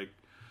 So like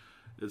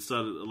it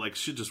started like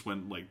shit just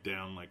went like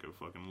down like a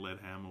fucking lead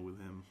hammer with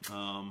him.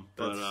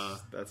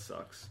 That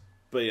sucks.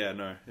 But yeah,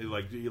 no, he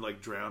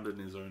drowned in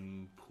his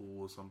own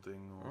pool or something.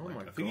 Or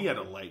I think he had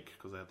a lake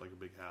because they had like a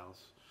big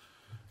house.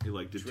 He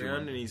like did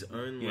drowned in his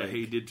own lake. Yeah,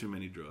 he did too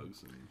many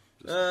drugs. And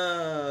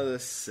the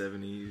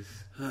 70s.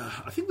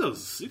 I think that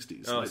was the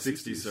 60s. Oh,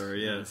 60s,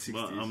 sorry, yeah, 60s.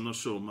 Well, I'm not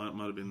sure. Might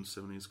have been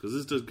 70s because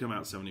this did come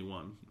out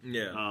 71.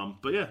 Yeah.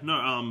 But yeah,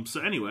 no.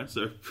 So anyway,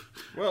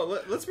 well,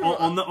 let's move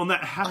on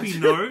that happy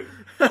note.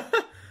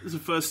 It's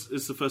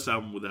the first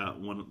album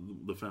without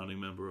the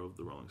founding member of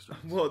the Rolling Stones.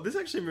 Well, this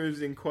actually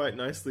moves in quite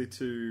nicely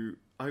to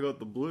 "I Got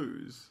the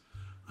Blues."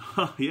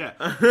 Yeah,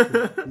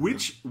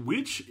 which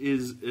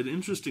is an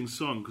interesting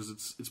song because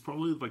it's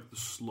probably like the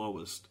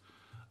slowest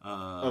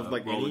of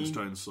like Rolling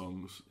Stones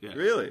songs. Yeah,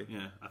 really?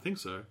 Yeah, I think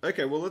so.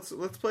 Okay, well let's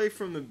play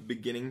from the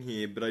beginning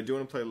here, but I do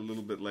want to play a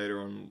little bit later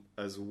on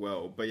as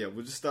well. But yeah,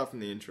 we'll just start from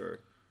the intro.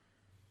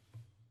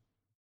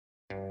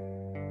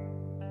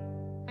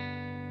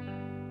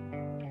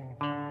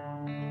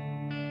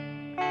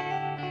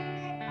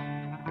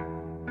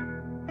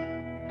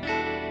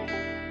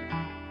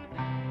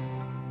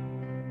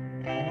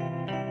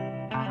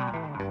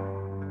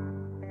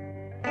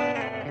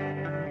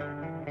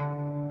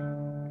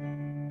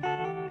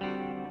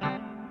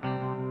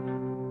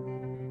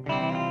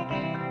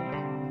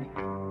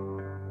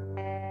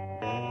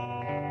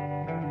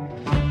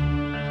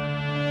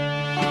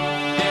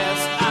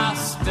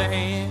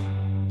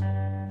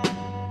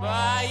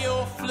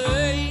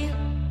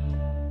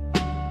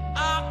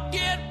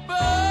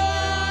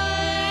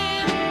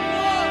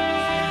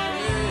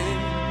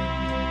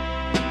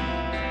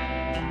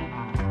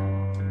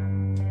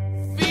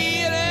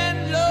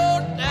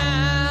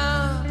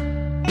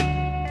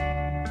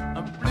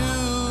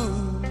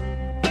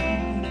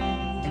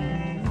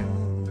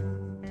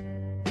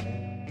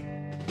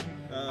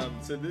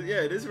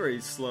 it is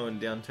very slow and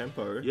down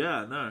tempo.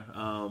 Yeah, no.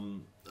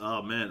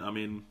 Oh man, I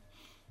mean,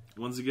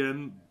 once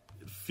again,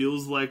 it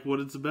feels like what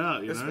it's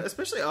about, you know?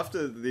 Especially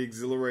after the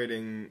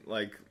exhilarating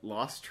like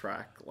last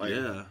track, like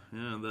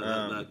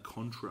that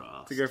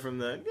contrast to go from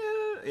that,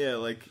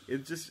 like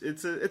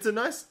it's a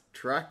nice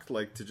track,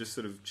 like to just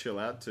sort of chill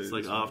out to. It's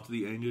like after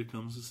the anger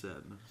comes the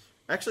sadness.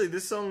 Actually,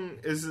 this song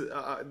is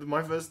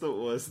my first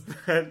thought was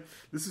that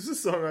this is a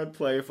song I'd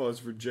play if I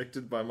was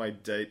rejected by my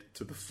date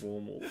to the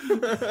formal.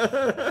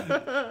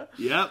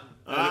 Yep,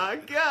 I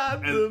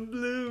got the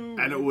blue,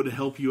 and it would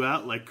help you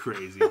out like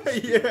crazy.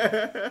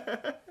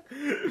 Yeah,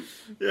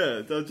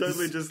 they'll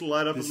totally just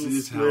light up a little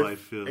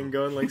spliff and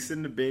go and like sit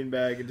in a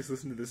beanbag and just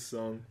listen to this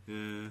song.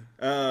 Yeah.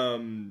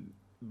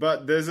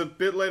 But there's a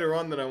bit later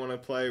on that I want to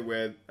play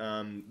where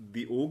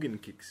the organ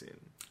kicks in.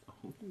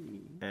 Ooh.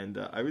 And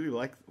I really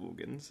like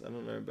organs. I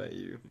don't know about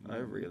you. I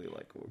really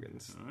like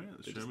organs. All right,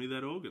 show me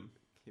that organ.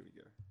 Here we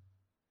go.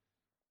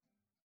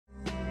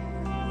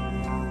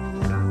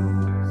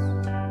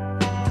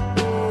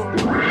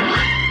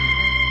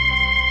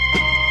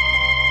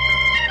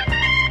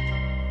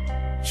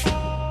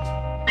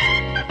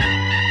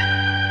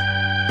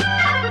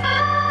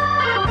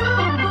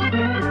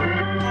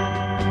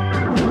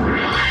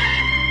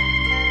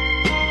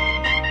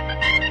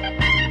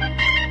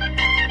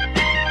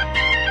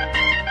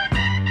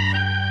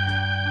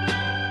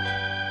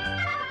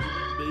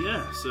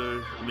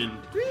 So, I mean,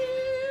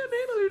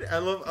 I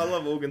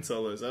love organ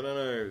solos. I don't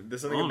know.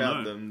 There's something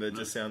about them that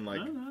just sound like.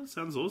 No, it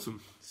sounds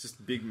awesome. It's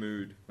just big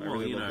mood. I Well,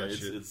 really you love know, that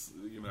shit. it's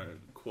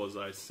quasi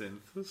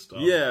synth stuff.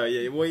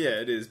 Yeah. Well,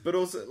 yeah, it is. But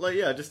also,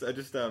 like, I just I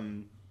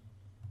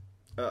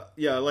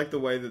like the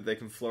way that they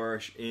can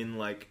flourish in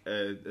like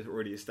a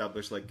already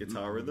established like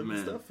guitar rhythm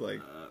and stuff.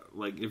 Like,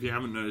 if you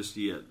haven't noticed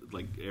yet,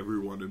 like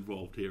everyone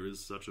involved here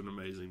is such an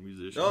amazing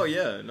musician. oh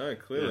yeah, no,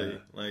 clearly, Yeah.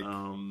 like,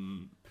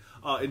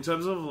 in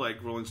terms of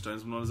like Rolling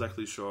Stones, I'm not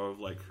exactly sure of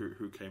like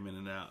who came in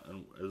and out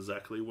and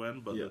exactly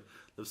when, but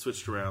they've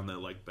switched around their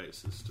like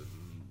bassist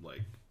and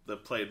like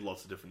they've played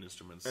lots of different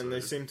instruments. and so.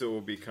 they seem to all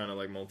be kind of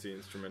like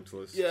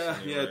multi-instrumentalists. Yeah,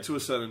 anyway. to a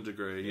certain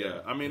degree. Yeah,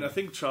 I mean, I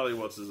think Charlie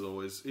Watts is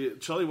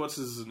Charlie Watts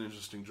is an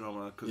interesting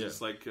drummer because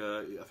it's like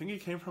I think he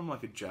came from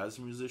like a jazz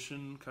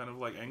musician kind of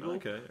like angle.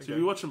 Okay. So if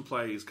you watch him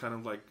play, he's kind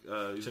of like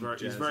he's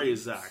very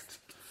exact.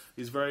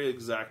 He's very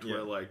exact. Yeah.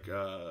 Where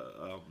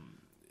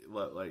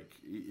like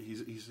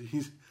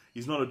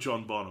he's not a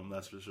John Bonham,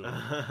 that's for sure.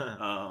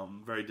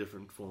 Very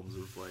different forms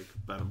of like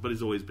Bonham, but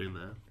he's always been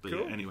there. But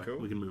Cool, yeah, anyway, cool.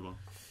 we can move on.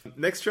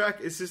 Next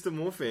track is Sister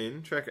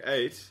Morphine, track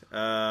 8.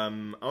 I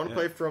want to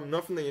play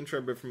not from the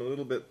intro, but from a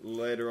little bit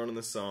later on in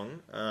the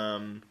song.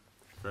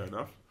 Fair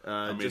enough.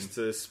 Just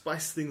to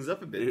spice things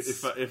up a bit.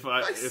 If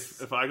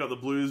I got the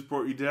blues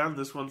brought you down,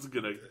 this one's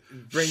gonna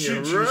Bring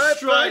you shoot you right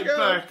straight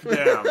back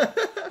down.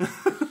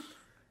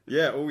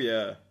 Yeah, oh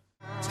yeah.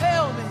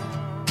 Tell me,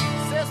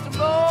 Sister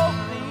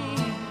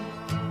Morphine,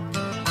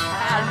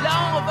 how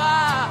long have I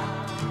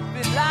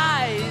been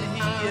lying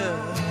here?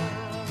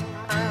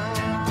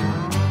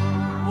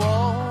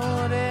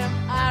 What am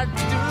I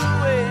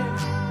doing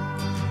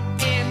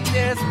in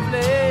this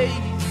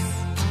place?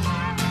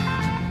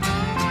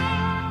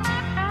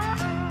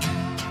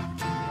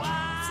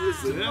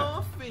 Sister Yeah.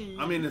 Morphine.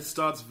 I mean, it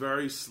starts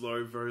very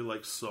slow, very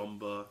like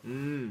somber,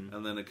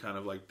 and then it kind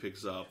of like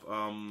picks up.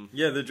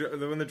 Yeah,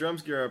 when the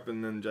drums gear up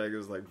and then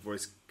Jagger's like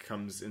voice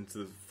comes into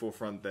the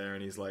forefront there,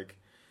 and he's like,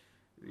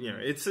 you know,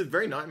 it's a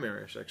very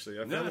nightmarish actually.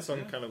 I found the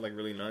song kind of like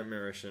really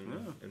nightmarish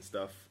and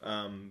stuff.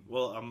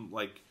 Well, I'm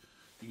like,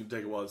 you can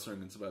take it while it's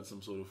saying it's about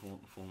some sort of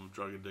form of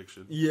drug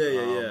addiction.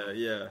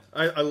 Yeah.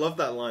 I love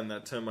that line,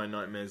 that turn my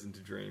nightmares into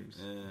dreams.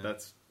 Yeah.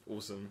 That's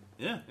awesome.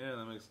 Yeah,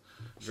 that makes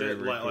Very,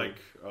 very cool. like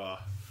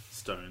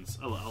Stones.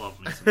 I love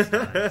me some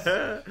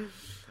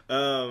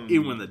Stones.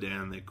 Even when they're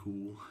down, they're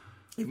cool.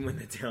 Even when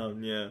they're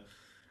down, yeah.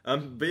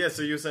 But yeah,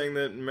 so you're saying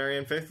that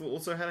Marianne Faithfull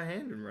also had a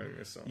hand in writing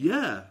this song?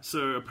 Yeah,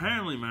 so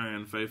apparently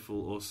Marianne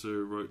Faithfull also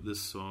wrote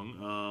this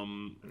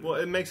song. Well,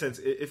 it makes sense.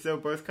 If they were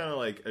both kind of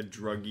like a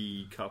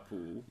druggy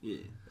couple, Yeah.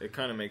 it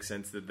kind of makes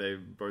sense that they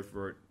both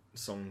wrote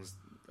songs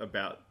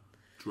about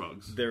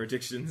Drugs. their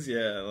addictions.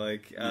 Yeah,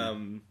 like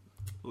Well,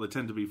 they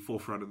tend to be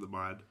forefront of the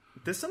mind.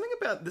 there's something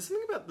about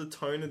the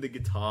tone of the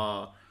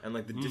guitar and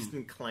like the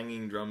distant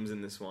clanging drums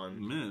in this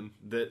one Man.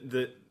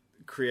 that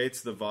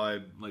creates the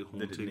vibe, Like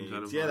that it haunting needs.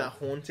 kind of Yeah, vibe. that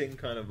haunting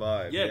kind of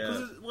vibe. Yeah,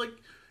 because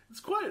it's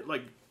quite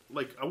like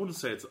I wouldn't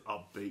say it's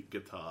upbeat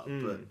guitar,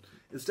 but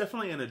it's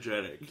definitely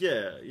energetic.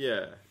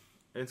 yeah.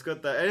 And it's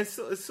got that, and it's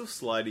still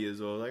slidey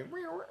as well. Like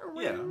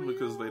Yeah,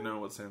 because they know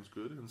what sounds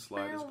good and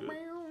slide is good.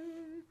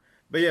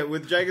 But yeah,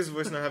 with Jagger's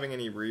voice not having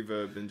any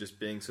reverb and just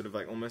being sort of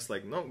like almost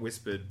like not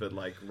whispered, but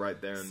like right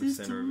there in the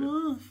center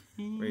of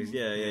it. Where he's,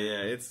 yeah.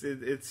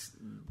 It's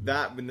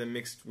that, but then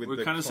mixed with.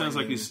 It kind of sounds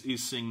like clanging.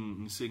 he's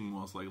singing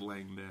whilst like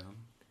laying down.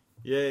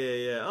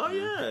 Yeah. Oh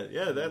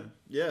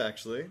yeah.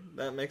 Actually,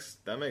 that makes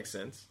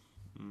sense.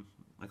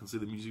 I can see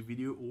the music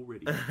video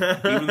already,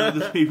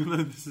 even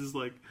though this is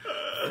like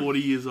 40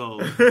 years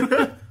old.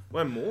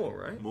 Well, more,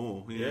 right?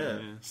 More,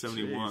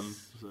 71.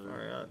 Jeez. So.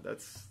 Alright,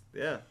 that's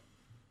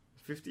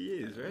 50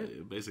 years,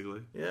 right?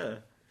 Basically, Yeah.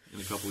 in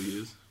a couple of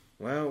years.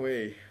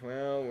 Wowee.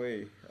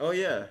 Oh,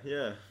 yeah.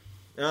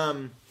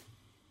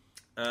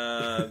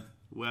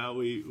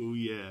 Wowie, ooh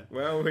yeah.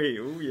 Wowee.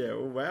 Oh, yeah.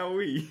 Oh,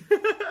 wowee.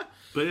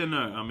 But yeah, no,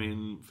 I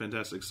mean,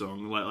 fantastic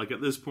song. Like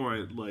at this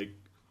point, like,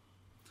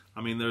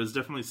 I mean, there is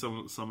definitely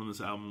some in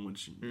this album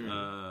which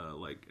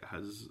like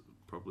has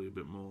probably a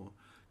bit more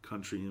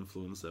country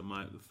influence that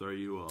might throw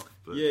you off.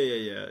 But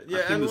Yeah.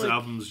 I think this like,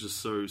 album's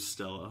just so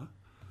stellar.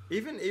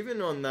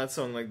 Even on that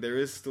song, like there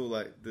is still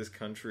like this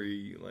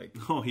country like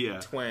Oh yeah,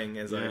 twang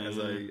as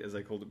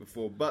I called it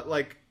before. But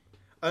like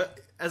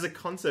as a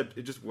concept,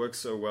 it just works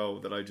so well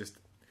that I just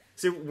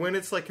see when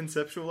it's like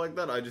conceptual like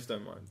that, I just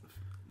don't mind.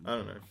 I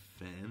don't know.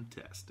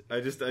 Fantastic. I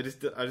just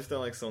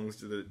don't like songs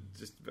that are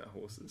just about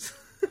horses.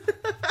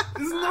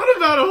 It's not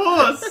about a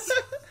horse.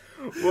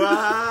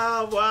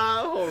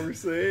 wow,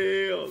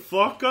 horses.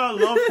 Fuck, I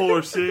love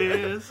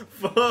horses.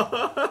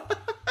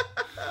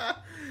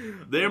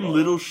 Them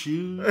little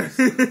shoes.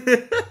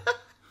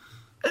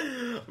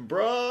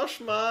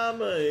 Brush my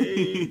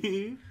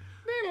mane.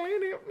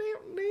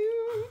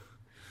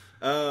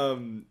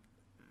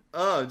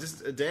 Oh,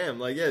 just damn!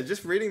 Like, yeah,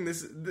 just reading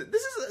this.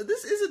 This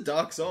is a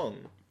dark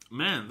song.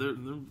 Man,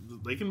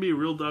 they can be a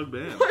real dog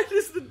band. Why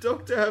does the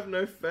doctor have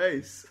no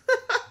face?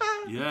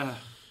 Yeah.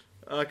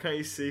 Can't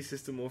you see,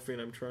 Sister Morphine?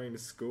 I'm trying to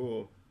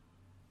score.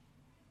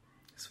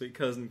 Sweet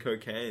cousin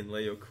cocaine,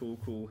 lay your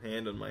cool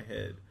hand on my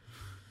head.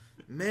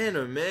 Man,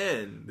 oh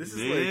man, this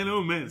is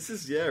man. This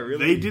is really.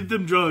 They did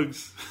them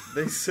drugs.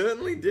 They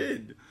certainly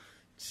did.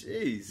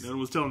 Jeez. No one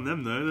was telling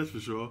them though. That's for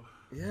sure.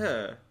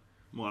 Yeah.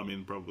 Well, I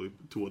mean, probably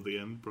toward the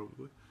end,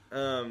 probably.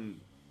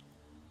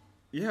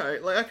 Yeah,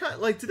 like I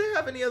can't. Like, do they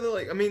have any other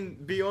like? I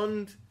mean,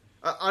 beyond.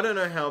 I don't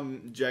know how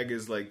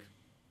Jagger's like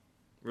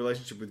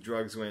relationship with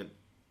drugs went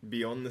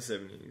beyond the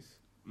 70s.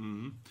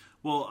 Mm-hmm.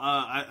 Well,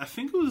 I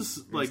think it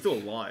was like he's still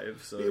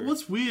alive. So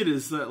what's weird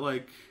is that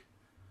like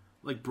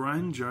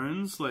Brian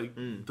Jones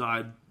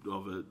died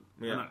of it.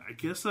 Yeah. And I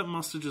guess that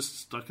must have just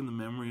stuck in the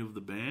memory of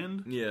the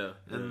band. Yeah.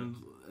 And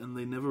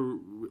they never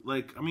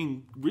like. I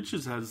mean,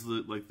 Richards has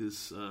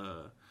this.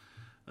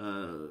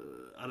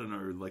 I don't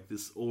know, like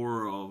this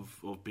aura of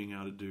being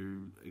able to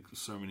do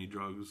so many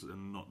drugs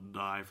and not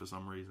die for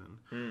some reason.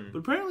 But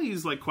apparently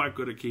he's like quite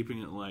good at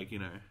keeping it like, you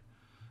know,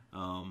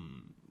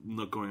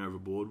 not going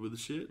overboard with the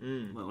shit.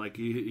 Like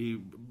he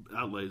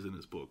outlays in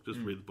his book. Just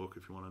read the book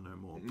if you want to know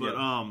more. But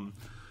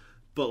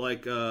but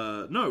like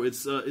no,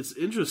 it's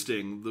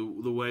interesting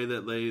the way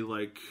that they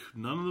like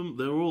none of them,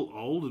 they're all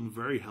old and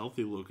very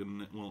healthy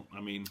looking. Well, I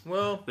mean,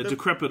 they're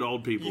decrepit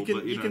old people.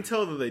 You can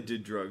tell that they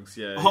did drugs.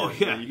 Yeah. Oh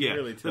yeah. You can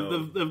really tell.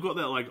 They've got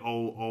that like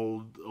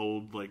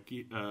old like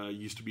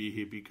used to be a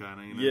hippie kind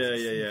of, you know,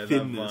 yeah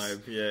thinness.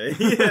 That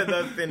vibe. Yeah,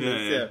 that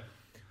thinness. Yeah.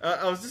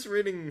 I was just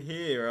reading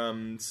here.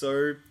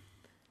 So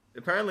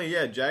apparently,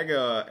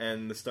 Jagger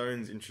and the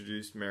Stones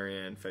introduced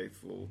Marianne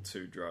Faithfull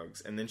to drugs,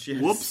 and then she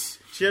had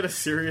a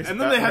serious. And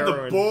then they had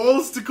the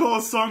balls to call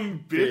a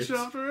song "bitch"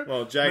 after it.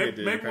 Well, Jagger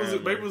did. Maybe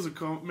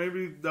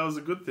that was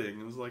a good thing.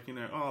 It was like, you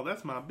know, oh,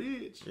 that's my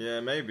bitch. Yeah,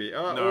 maybe.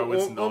 No,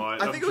 it's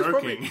not. I think it's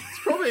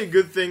probably a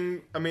good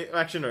thing. I mean,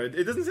 actually, no.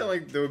 It doesn't sound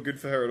like they were good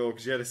for her at all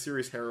because she had a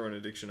serious heroin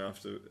addiction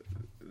after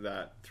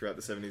that throughout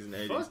the 70s and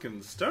 80s.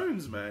 Fucking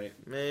Stones, mate.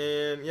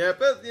 Man, yeah,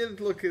 but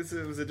look, it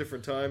was a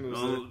different time. It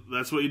was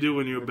that's what you do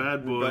when you're a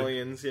bad boy.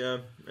 Rebellions, yeah.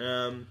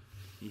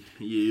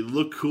 You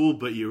look cool,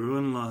 but you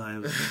ruin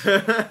lives.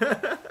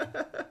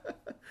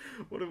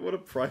 What a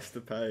price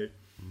to pay,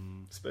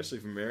 especially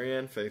for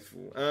Marianne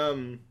Faithfull.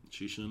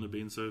 She shouldn't have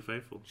been so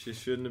faithful. She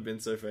shouldn't have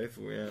been so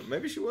faithful. Yeah,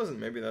 maybe she wasn't.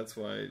 Maybe that's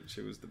why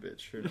she was the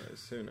bitch. Who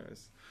knows? Who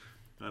knows?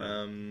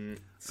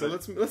 So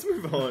let's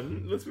move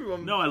on. Let's move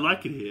on. No, I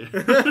like it here.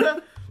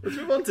 Let's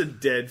move on to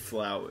Dead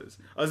Flowers.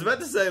 I was about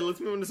to say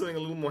let's move on to something a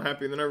little more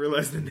happy, and then I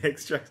realized the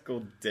next track's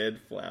called Dead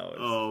Flowers.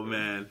 Oh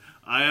man,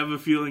 I have a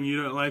feeling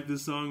you don't like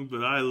this song,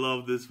 but I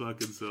love this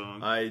fucking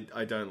song. I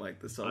don't like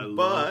the song, I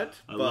but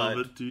love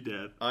it to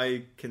death.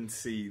 I can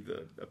see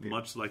the appeal.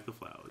 Much like the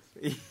flowers.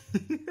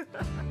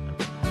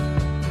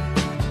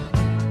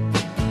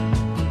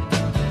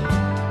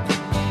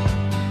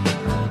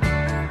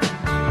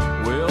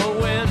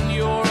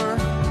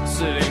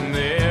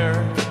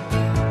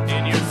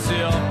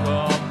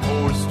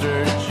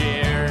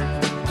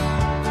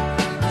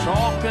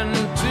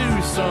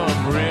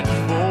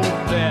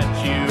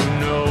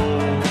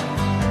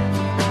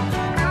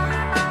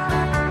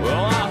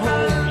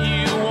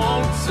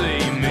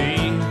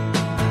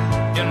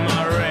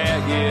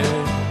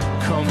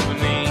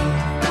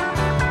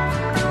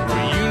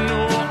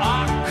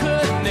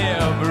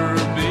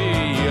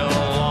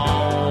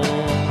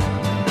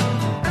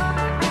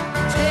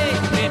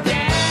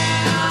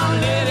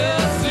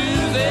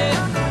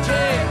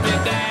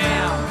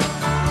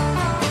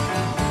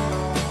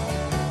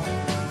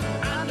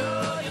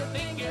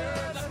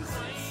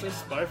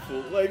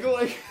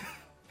 Like,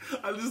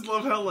 I just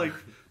love how,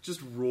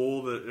 just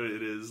raw that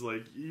it is.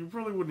 Like, you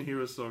probably wouldn't hear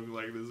a song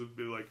like this and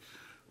be like,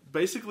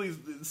 basically,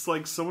 it's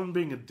like someone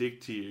being a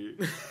dick to you,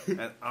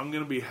 and I'm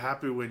gonna be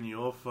happy when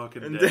you're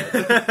fucking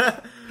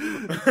dead.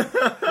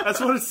 That's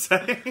what it's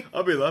saying.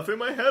 I'll be laughing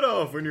my head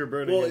off when you're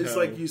burning. Well, in it's hell.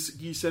 like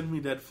you send me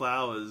dead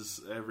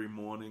flowers every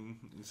morning.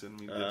 You send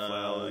me dead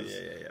flowers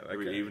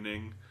every okay.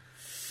 evening,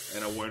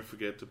 and I won't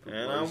forget to put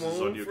And roses I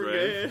won't on your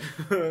grave.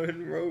 forget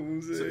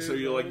roses. So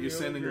you're on you're your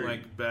sending grave.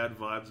 like bad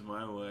vibes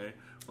my way.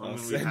 I'm I'll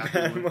gonna be send happy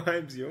bad when-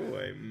 vibes your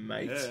way,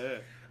 mate. Yeah.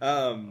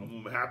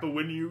 Um, I'm happy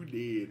when you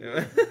did.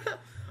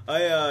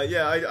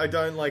 I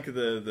don't like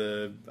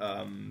the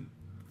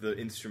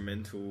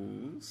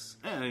instrumentals.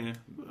 Yeah.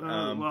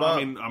 Well, but-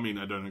 I mean,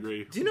 I don't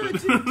agree. Do you know?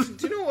 but,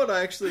 Do you know what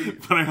I actually?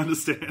 but I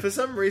understand. For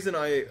some reason,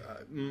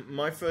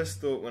 my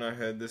first thought when I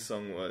heard this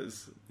song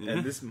was, Yeah.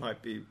 and this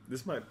might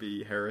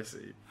be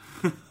heresy.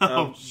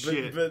 Oh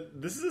shit!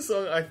 But this is a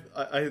song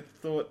I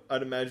thought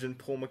I'd imagine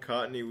Paul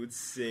McCartney would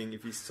sing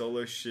if he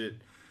solo shit.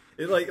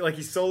 Like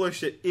he solo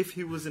shit if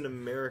he was an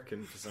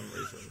American for some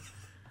reason.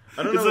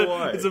 I don't know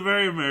why. It's a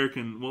very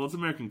American. Well, it's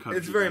American country.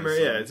 It's very kind of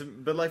American, song. yeah.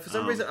 But like for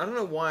some reason, I don't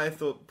know why I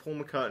thought Paul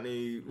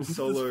McCartney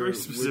solo. It's very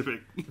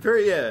specific.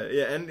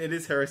 And it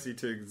is heresy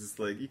too. Because it's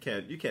like you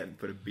can't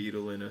put a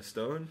Beatle in a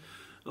stone.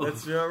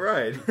 That's not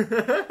right.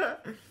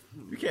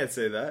 You can't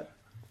say that.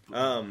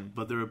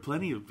 But there are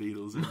plenty of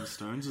Beatles in the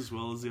Stones as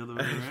well as the other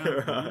way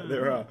around.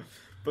 There are.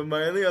 But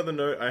my only other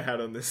note I had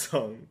on this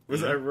song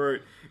was I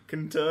wrote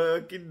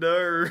Kentucky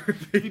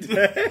Derby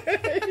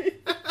Day.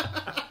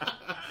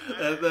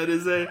 that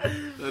is a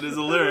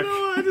I lyric. don't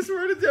know, I just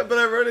wrote it down, but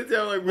I wrote it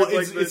down like with Well,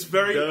 like it's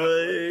very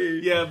day,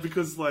 yeah,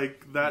 because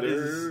like that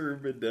is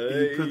Derby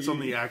Day. he puts on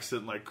the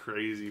accent like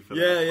crazy for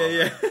that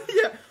yeah part.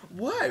 yeah.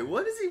 Why?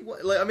 What is he?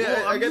 Like, I mean,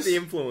 Well, I I'm get just- the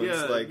influence.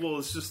 Yeah, like well,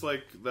 it's just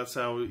like that's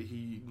how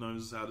he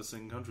knows how to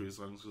sing country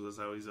songs because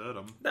that's how he's heard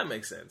them. that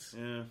makes sense.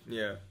 Yeah.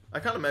 Yeah, I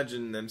can't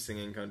imagine them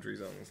singing country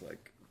songs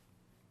like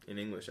in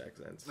English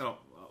accents. Oh,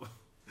 well,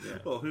 Yeah.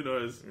 well, who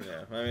knows?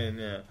 Yeah, I mean,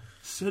 yeah.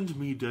 Send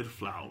me dead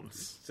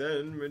flowers.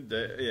 Send me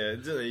yeah,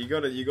 you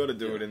gotta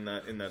do it in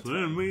that Send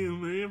time. me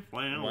dead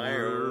flowers.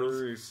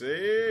 Flowers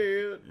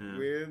sit Yeah.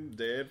 with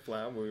dead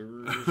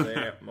flowers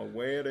at my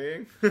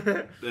wedding.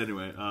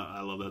 Anyway,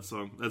 I love that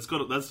song. That's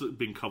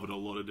been covered a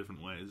lot of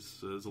different ways.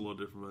 So there's a lot of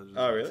different versions.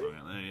 Oh, of that really? song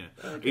out there, yeah.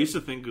 I used to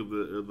think of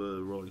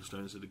the Rolling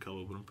Stones did a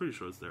cover, but I'm pretty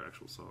sure it's their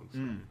actual songs.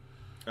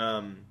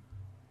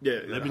 Yeah,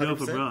 Let me know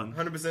if I'm wrong.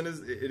 100%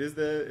 is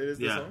their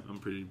Yeah, song. I'm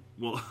pretty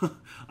well.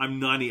 I'm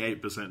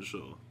 98%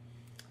 sure.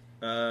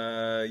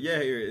 Yeah,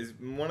 here it is.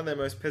 One of their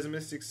most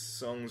pessimistic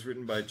songs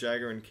written by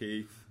Jagger and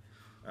Keith.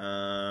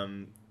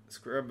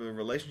 Describe a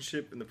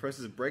relationship in the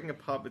process of breaking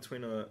apart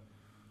between a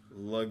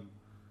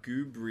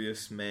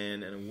lugubrious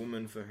man and a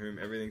woman for whom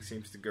everything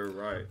seems to go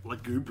right.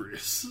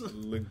 Lugubrious.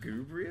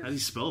 Lugubrious? How do you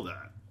spell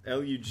that?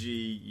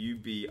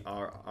 Lugubrious.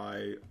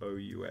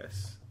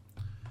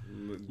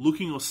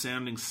 Looking or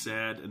sounding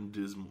sad and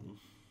dismal.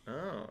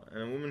 Oh,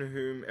 and a woman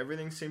whom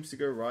everything seems to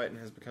go right and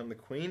has become the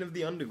queen of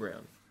the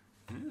underground.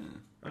 Yeah.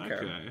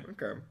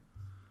 Okay.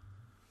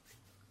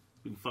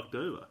 Been fucked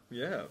over.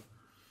 Yeah.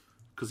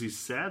 Because he's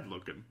sad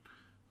looking.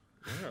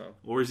 Oh.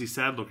 Or is he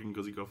sad looking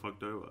because he got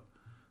fucked over?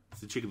 It's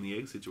the chicken and the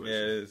egg situation.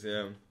 Yeah, it is,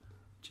 yeah.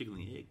 Chicken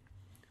and the egg.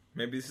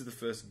 Maybe this is the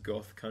first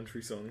goth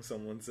country song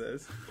someone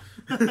says.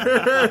 Well,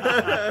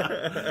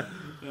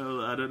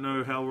 I don't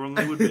know how wrong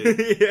they would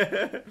be.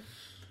 Yeah.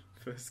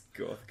 First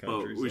goth But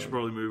country we song. should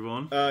probably move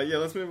on. Yeah,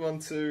 let's move on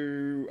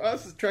to... Oh,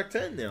 this is track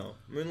 10 now.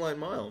 Moonlight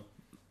Mile.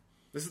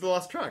 This is the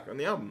last track on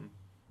the album.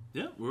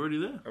 Yeah, we're already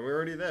there. Are we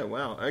already there?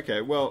 Wow. Okay,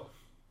 well,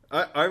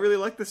 I really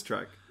like this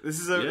track. This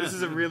is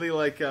a really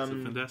like... It's a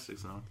fantastic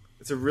song.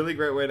 It's a really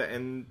great way to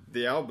end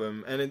the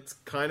album, and it's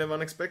kind of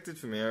unexpected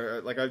for me.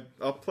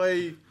 I'll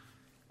play...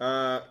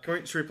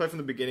 should we play from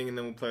the beginning and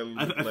then we'll play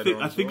later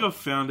on? I think I've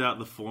found out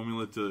the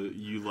formula to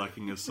you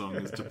liking a song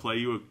is to play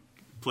you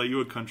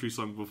a country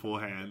song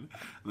beforehand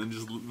and then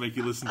just make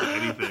you listen to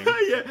anything.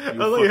 Yeah, I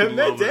You'll was like, fucking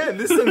man, love it. damn,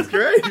 this sounds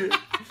great.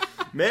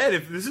 Man,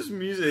 if this is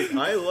music,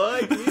 I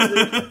like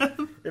music.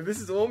 If this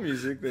is all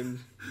music, then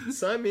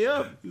sign me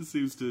up. It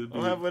seems to be.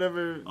 I'll have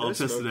whatever. I'll they're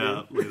test it smoking.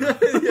 out later.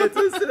 Yeah,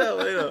 test it out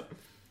later.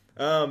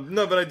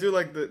 No, but I do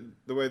like the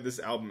way this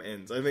album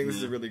ends. I think this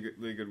is a really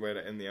good way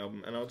to end the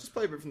album, and I'll just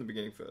play a bit from the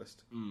beginning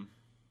first.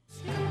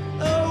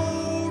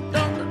 Oh,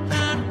 don't the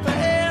night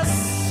pass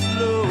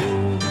slow.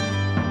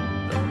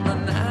 Don't the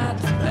night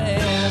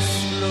pass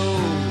slow.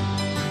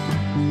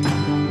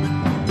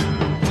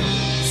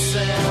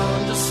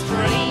 Sound of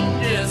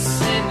strangers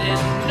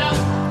sending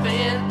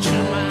nothing to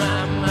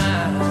my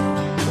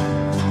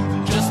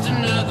mind. Just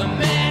another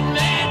mad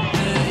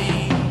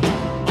day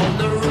on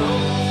the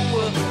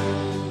road.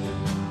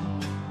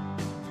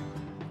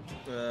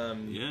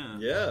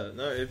 Yeah.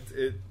 No,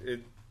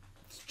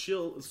 It's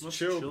chill. It's much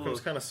chill. chiller.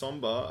 It's kind of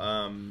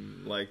somber.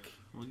 Like.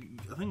 Well,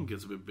 I think it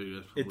gets a bit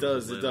bigger. It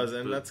does,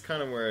 and that's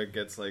kind of where it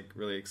gets like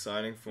really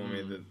exciting for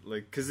me. That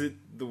like because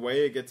the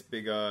way it gets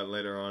bigger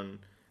later on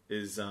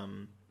is I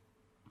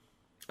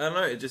don't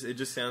know. It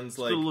just sounds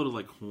like got a lot of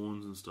like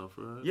horns and stuff,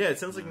 right? yeah. It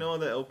sounds like no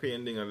other LP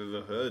ending I've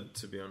ever heard.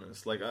 To be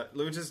honest, like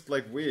which is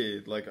like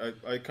weird. Like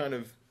I kind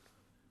of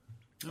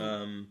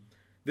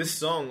This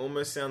song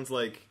almost sounds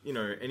like, you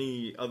know,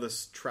 any other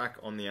track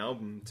on the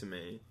album to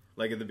me,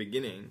 like at the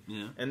beginning.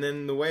 Yeah. And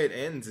then the way it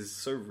ends is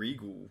so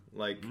regal.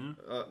 Like,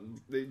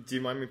 do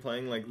you mind me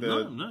playing like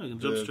the No, you can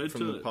jump straight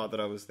from to the it. part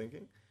that I was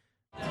thinking?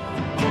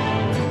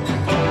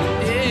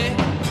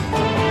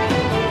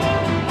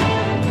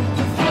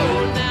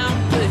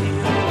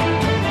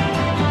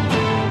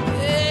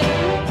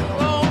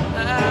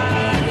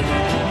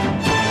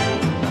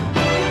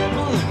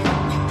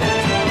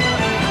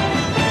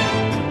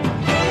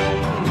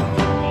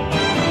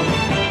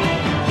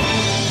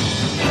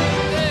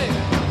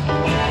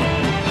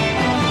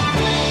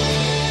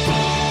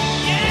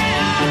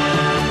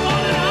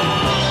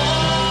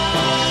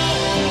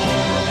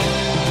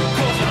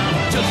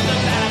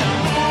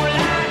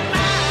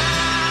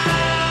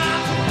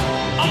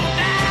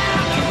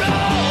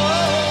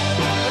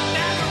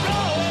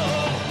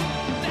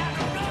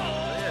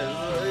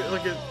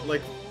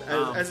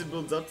 As it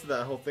builds up to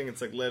that whole thing, it's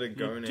like let it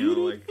go now.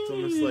 Like it's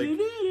almost like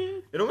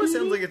it almost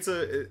sounds like it's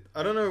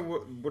I don't know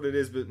what it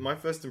is, but my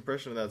first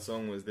impression of that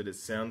song was that it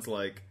sounds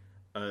like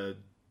a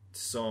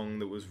song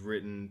that was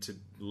written to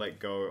let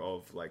go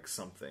of like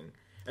something.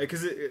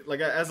 Because like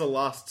as a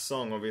last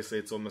song, obviously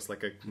it's almost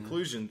like a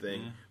conclusion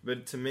thing. Yeah.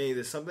 But to me,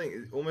 there's something.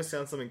 It almost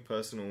sounds something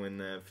personal in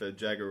there for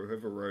Jagger or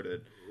whoever wrote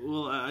it.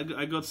 Well,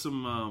 I got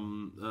some.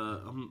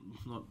 I'm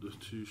not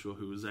too sure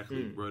who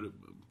exactly wrote it.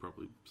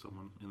 Probably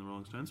someone in the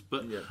Rolling Stones,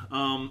 but yeah.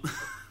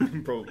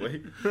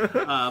 Probably.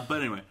 But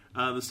anyway,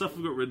 the stuff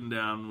I've got written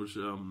down, which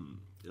I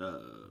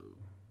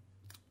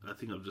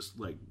think I've just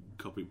like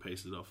copy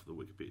pasted off the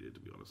Wikipedia, to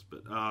be honest.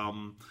 But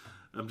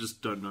I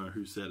just don't know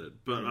who said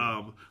it. But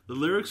the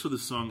lyrics for the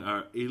song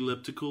are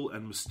elliptical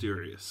and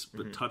mysterious,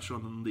 but touch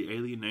on the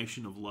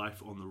alienation of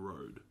life on the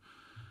road.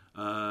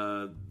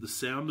 The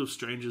sound of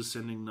strangers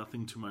sending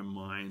nothing to my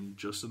mind,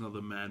 just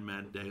another mad,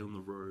 mad day on the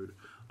road.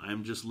 I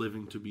am just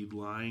living to be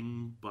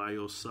lying by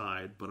your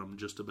side, but I'm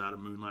just about a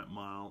moonlight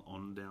mile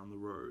on down the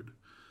road.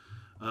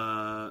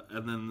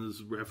 And then there's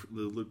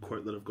the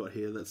quote that I've got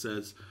here that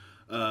says,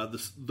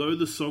 though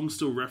the song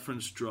still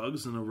referenced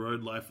drugs and a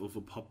road life of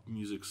a pop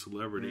music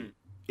celebrity,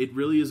 it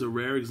really is a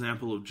rare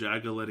example of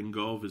Jagger letting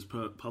go of his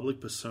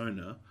public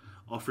persona,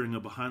 offering a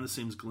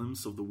behind-the-scenes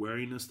glimpse of the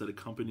wariness that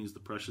accompanies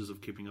the pressures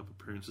of keeping up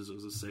appearances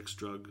as a sex,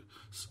 drugs,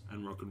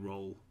 and rock and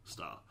roll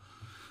star.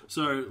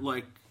 So,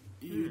 like,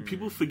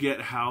 people forget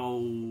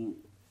how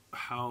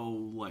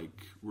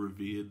like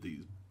revered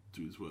these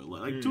dudes were.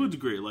 Like to a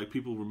degree, like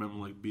people remember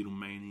like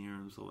Beatlemania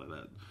and stuff like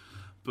that.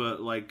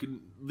 But like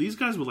these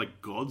guys were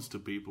like gods to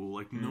people.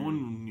 Like no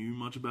one knew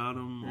much about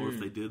them, or if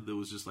they did, there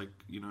was just like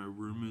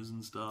rumors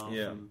and stuff.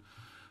 Yeah. And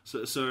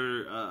so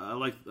I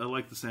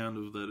like the sound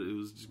of that. It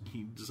was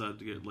he decided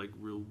to get like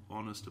real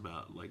honest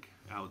about like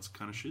how it's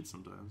kind of shit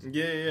sometimes.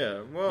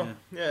 Yeah. Well,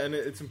 yeah, and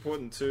it's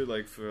important too.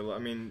 Like for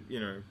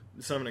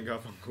Simon and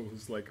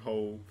Garfunkel's like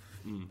whole.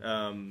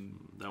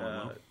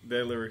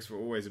 Their lyrics were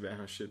always about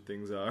how shit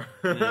things are,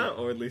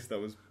 or at least that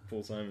was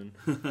Paul Simon.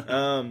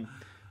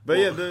 But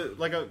yeah,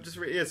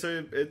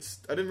 so it's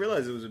I didn't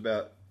realize it was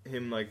about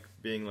him like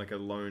being like a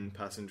lone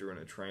passenger on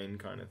a train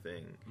kind of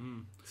thing.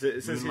 So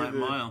it says Moonlight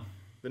Mile.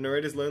 The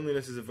narrator's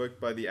loneliness is evoked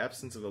by the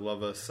absence of a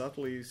lover,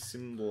 subtly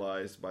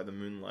symbolized by the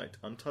moonlight,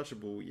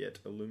 untouchable yet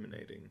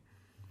illuminating.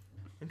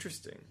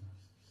 Interesting.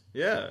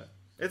 Yeah,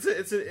 it's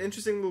an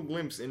interesting little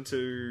glimpse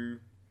into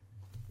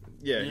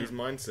his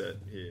mindset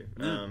here.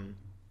 And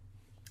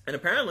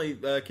apparently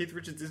Keith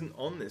Richards isn't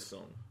on this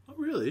song. Oh,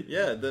 really?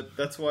 Yeah,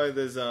 that's why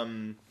there's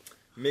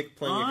Mick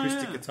playing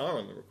acoustic guitar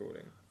on the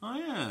recording. Oh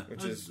yeah,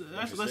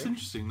 that's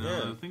interesting. Now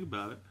that I think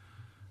about it.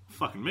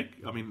 Fucking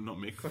Mick. I mean, not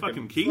Mick.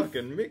 Fucking Keith.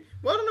 Fucking Mick.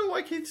 Well, I don't know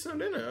why Keith's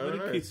not in it. I don't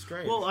know. It's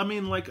strange. Well, I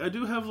mean, like, I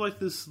do have, like,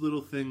 this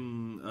little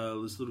thing,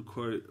 this little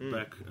quote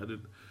back. I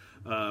did,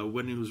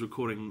 when he was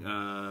recording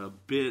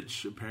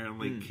Bitch,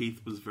 apparently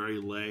Keith was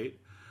very late.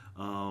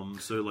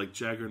 So, like,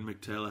 Jagger and Mick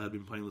Taylor had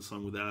been playing the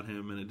song without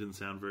him, and it didn't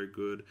sound very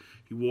good.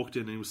 He walked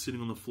in and he was sitting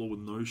on the floor with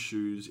no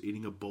shoes,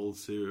 eating a bowl of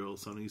cereal.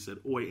 So he said,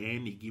 "Oi,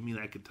 Andy, give me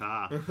that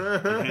guitar."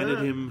 I handed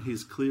him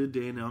his clear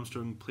Dan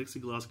Armstrong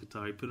plexiglass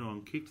guitar. He put it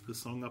on, kicked the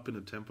song up in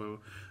a tempo,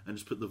 and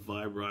just put the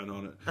vibe right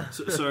on it.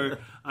 So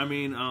I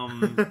mean,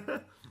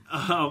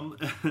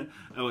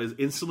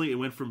 instantly it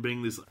went from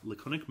being this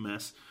laconic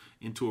mess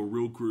into a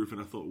real groove,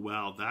 and I thought,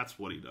 wow, that's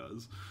what he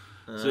does.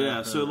 So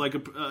yeah, so like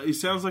he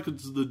sounds like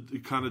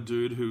the kind of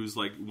dude who's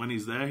like when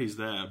he's there,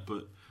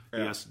 but he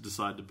has to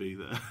decide to be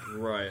there.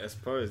 Right, I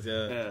suppose.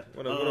 Yeah.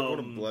 What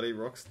a bloody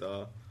rock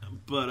star.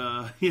 But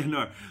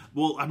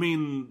well, I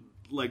mean,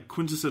 like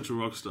quintessential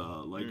rock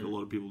star. Like a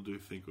lot of people do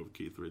think of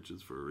Keith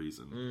Richards for a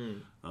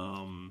reason.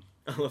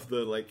 I love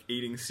the like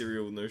eating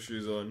cereal with no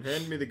shoes on.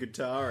 Hand me the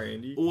guitar,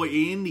 Andy. Oi,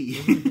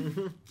 Andy,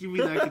 give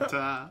me that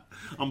guitar.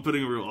 I'm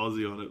putting a real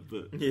Aussie on it,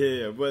 but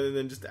but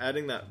then just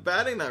adding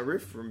that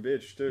riff from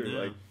Bitch too. Yeah.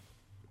 Like,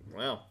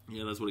 wow.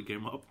 Yeah, that's what it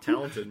came up.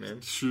 Talented, man.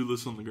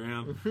 Shoeless on the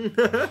ground.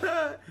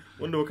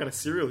 Wonder what kind of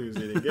cereal he was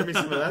eating. Get me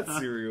some of that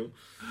cereal.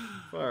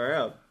 Far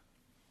out.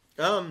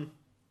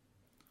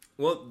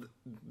 Well,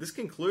 this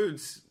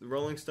concludes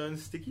Rolling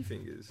Stones' Sticky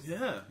Fingers.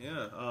 Yeah.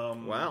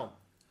 Wow.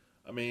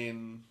 I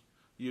mean,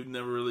 you've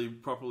never really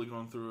properly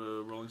gone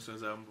through a Rolling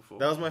Stones album before.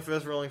 That was my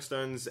first Rolling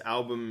Stones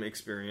album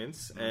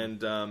experience,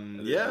 and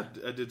I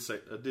did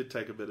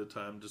take a bit of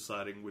time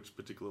deciding which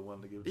particular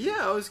one to give.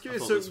 Yeah, I was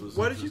curious. I So, thought this was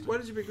why did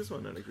interesting. you pick this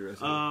one out of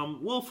curiosity?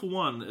 Well, for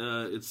one,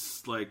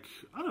 it's like,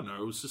 I don't know,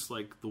 it was just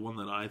like the one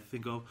that I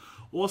think of.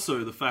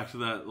 Also, the fact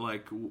that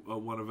like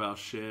one of our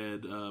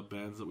shared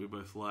bands that we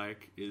both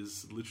like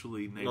is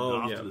literally named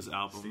after this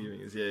album. Sticky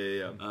Fingers.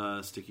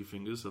 Yeah. Sticky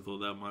Fingers. I thought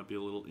that might be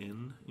a little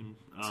in.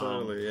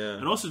 Totally, yeah.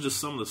 And also, just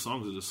some of the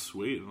songs are just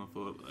sweet, and I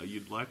thought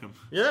you'd like them.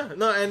 Yeah,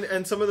 no,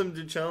 and some of them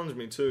did challenge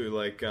me too.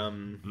 Like,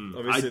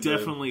 obviously, I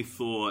definitely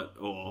thought,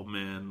 oh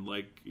man,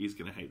 like he's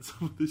gonna hate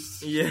some of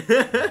this.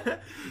 Yeah,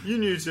 you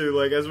knew too.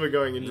 Like, as we're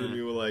going into it,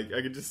 you were like,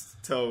 I could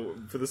just tell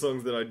for the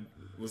songs that I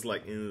was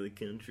like in the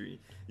country.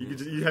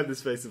 You had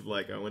this face of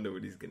like, I wonder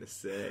what he's gonna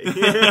say. And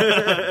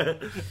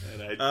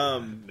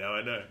now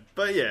I know.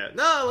 But yeah,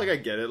 no, like I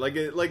get it.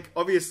 Like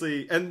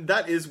obviously, and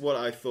that is what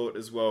I thought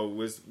as well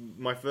was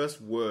my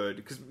first word.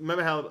 Because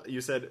remember how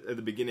you said at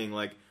the beginning,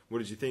 like, what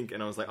did you think?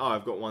 And I was like, oh,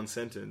 I've got one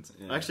sentence.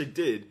 Yeah. I actually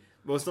did.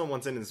 Well, it's not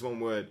one sentence, it's one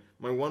word.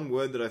 My one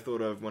word that I thought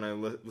of when I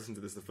listened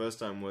to this the first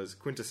time was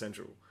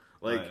quintessential.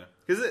 Like,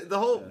 because the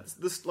whole,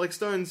 this, like,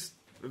 Stones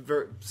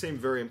seem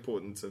very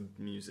important to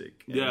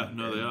music. They are.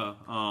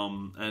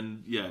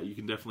 And yeah, you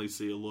can definitely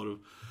see a lot of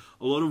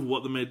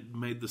what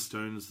made the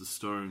Stones the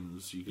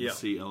Stones. You can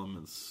see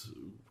elements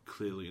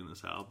clearly in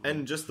this album,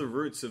 and just the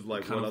roots of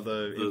like kind what of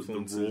other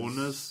influences, the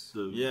rawness,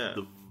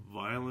 the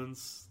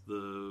violence,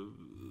 the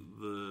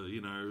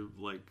you know,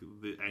 like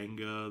the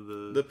anger,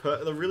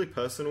 the really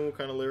personal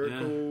kind of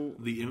lyrical,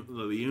 the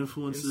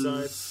influences,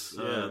 insights,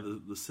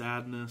 the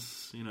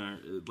sadness. You know,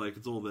 like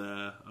it's all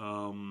there.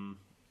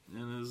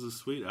 And it's a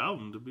sweet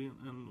album to be,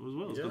 and as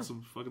well, it's got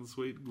some fucking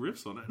sweet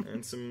riffs on it,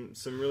 and some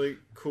really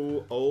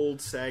cool old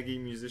saggy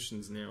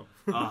musicians now.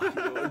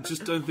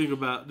 Just think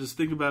about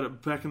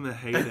it back in the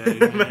heyday.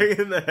 Back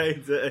in the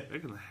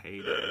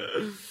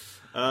heyday.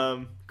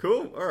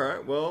 Cool. All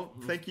right. Well,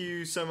 thank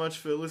you so much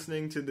for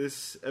listening to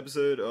this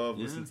episode of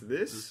Listen to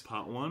This. This is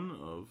part 1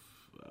 of.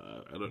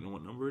 I don't know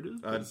what number it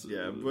is. Well, it's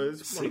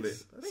 6, one of the.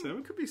 I think 7?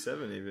 it could be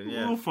 7 even.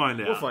 Yeah, We'll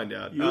find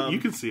out. You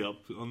can see up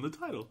on the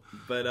title.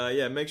 But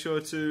yeah, make sure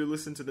to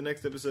listen to the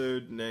next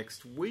episode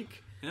next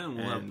week. Yeah, and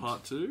we'll have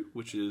part 2,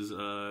 which is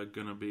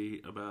going to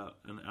be about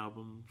an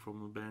album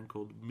from a band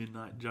called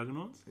Midnight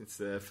Juggernauts. It's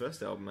their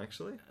first album,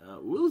 actually.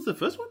 What was the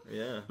first one?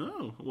 Yeah.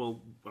 Oh,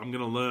 well, I'm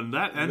going to learn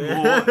that and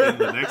more in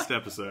the next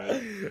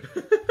episode.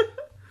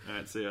 All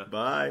right, see ya.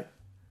 Bye.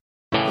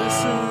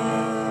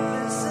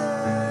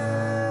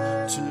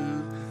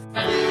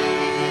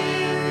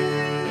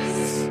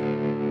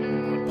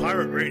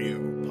 Pirate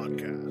Radio.